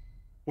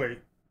 Wait.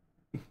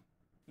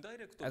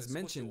 As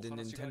mentioned in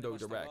Nintendo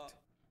Direct,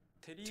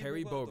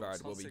 Terry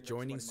Bogard will be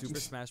joining Super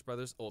Smash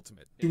Bros.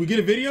 Ultimate. Did we get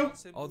a video?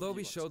 Although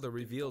we showed the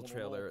reveal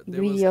trailer,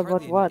 there Video was about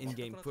hardly what? any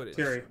in-game footage.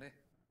 Terry.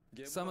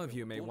 Some of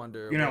you may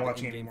wonder You're not what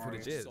watching the in-game anymore,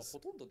 footage right? is.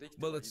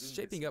 Well, it's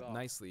shaping up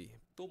nicely.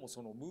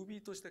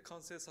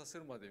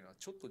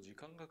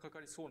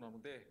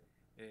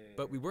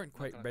 But we weren't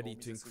quite ready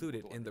to include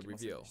it in the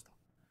reveal.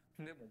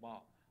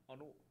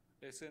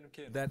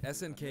 That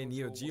SNK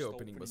Neo Geo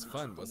opening was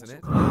fun, wasn't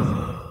it?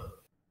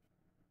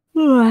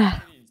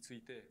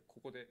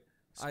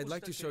 I'd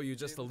like to show you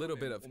just a little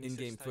bit of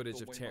in-game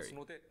footage of Terry.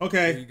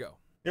 Okay. Here you go.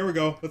 Here we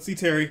go. Let's see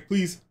Terry,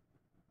 please.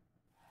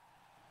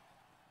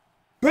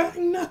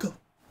 Burning Knuckle!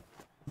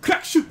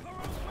 Crack shoot!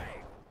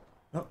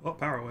 Oh,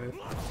 Power Wave.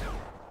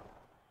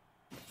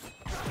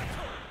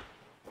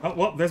 Oh,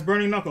 well, there's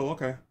Burning Knuckle,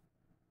 okay.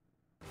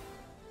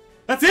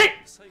 That's it!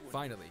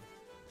 Finally,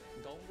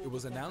 it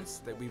was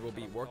announced that we will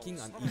be working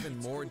on even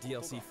more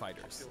DLC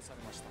fighters.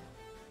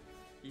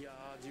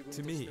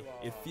 To me,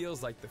 it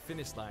feels like the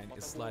finish line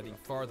is sliding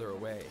farther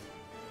away.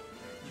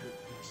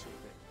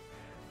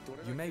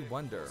 You may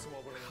wonder,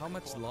 how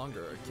much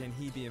longer can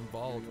he be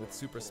involved with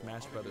Super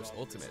Smash Bros.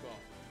 Ultimate?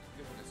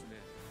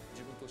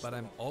 But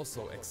I'm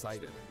also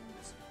excited.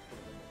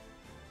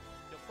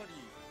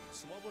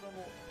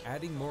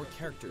 Adding more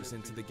characters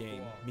into the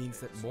game means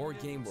that more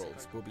game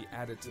worlds will be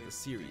added to the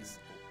series.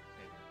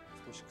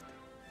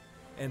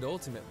 And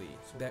ultimately,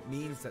 that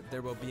means that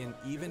there will be an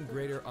even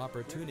greater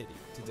opportunity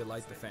to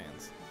delight the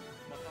fans.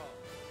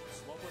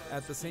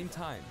 At the same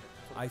time,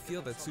 I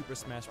feel that Super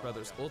Smash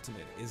Bros.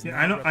 Ultimate is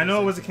Yeah, I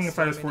know it was a King of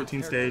Fighters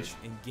 14 stage.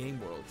 In game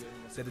worlds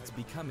that it's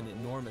become an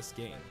enormous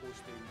game.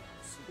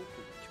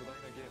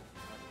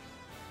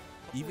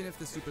 Even if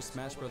the Super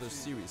Smash Bros.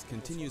 Series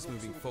continues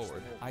moving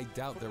forward, I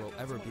doubt there will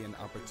ever be an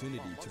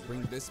opportunity to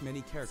bring this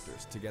many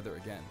characters together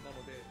again.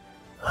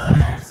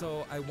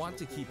 So I want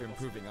to keep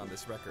improving on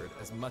this record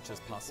as much as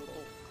possible.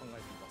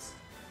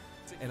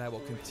 And I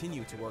will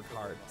continue to work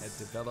hard at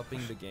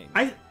developing the game.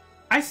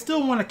 I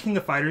still want a King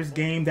of Fighters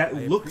game that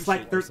looks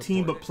like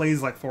 13 but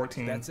plays like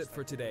 14. That's it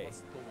for today.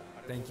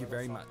 Thank you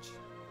very much.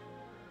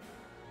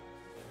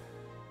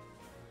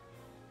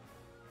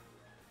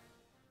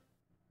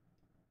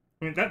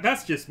 I mean,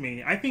 that's just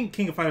me. I think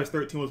King of Fighters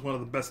 13 was one of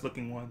the best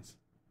looking ones.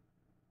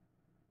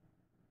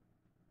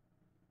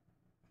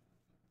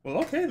 Well,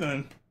 okay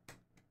then.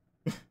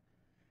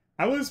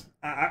 I was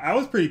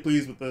pretty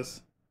pleased with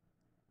this.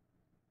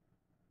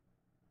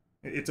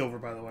 It's over,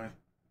 by the way.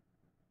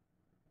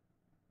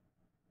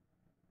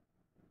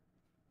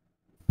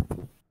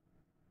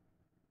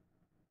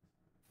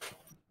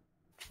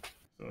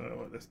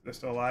 they're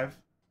still alive.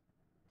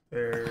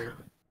 They're.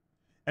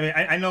 I mean,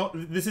 I know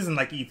this isn't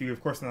like E3.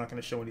 Of course, they're not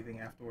going to show anything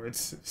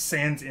afterwards.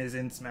 Sans is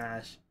in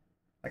Smash.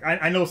 Like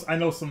I know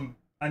some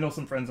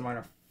friends of mine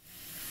are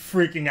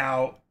freaking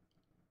out.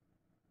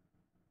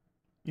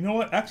 You know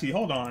what? Actually,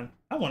 hold on.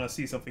 I want to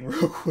see something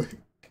real quick.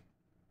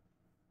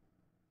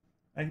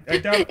 I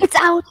doubt... It's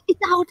out!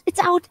 It's out! It's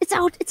out! It's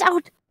out! It's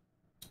out!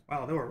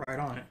 Wow, they were right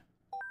on it.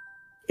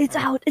 It's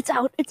out! It's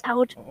out! It's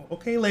out! Oh,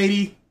 okay,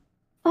 lady.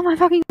 Oh my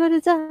fucking god!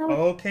 It's out!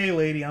 Okay,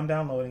 lady. I'm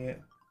downloading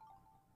it.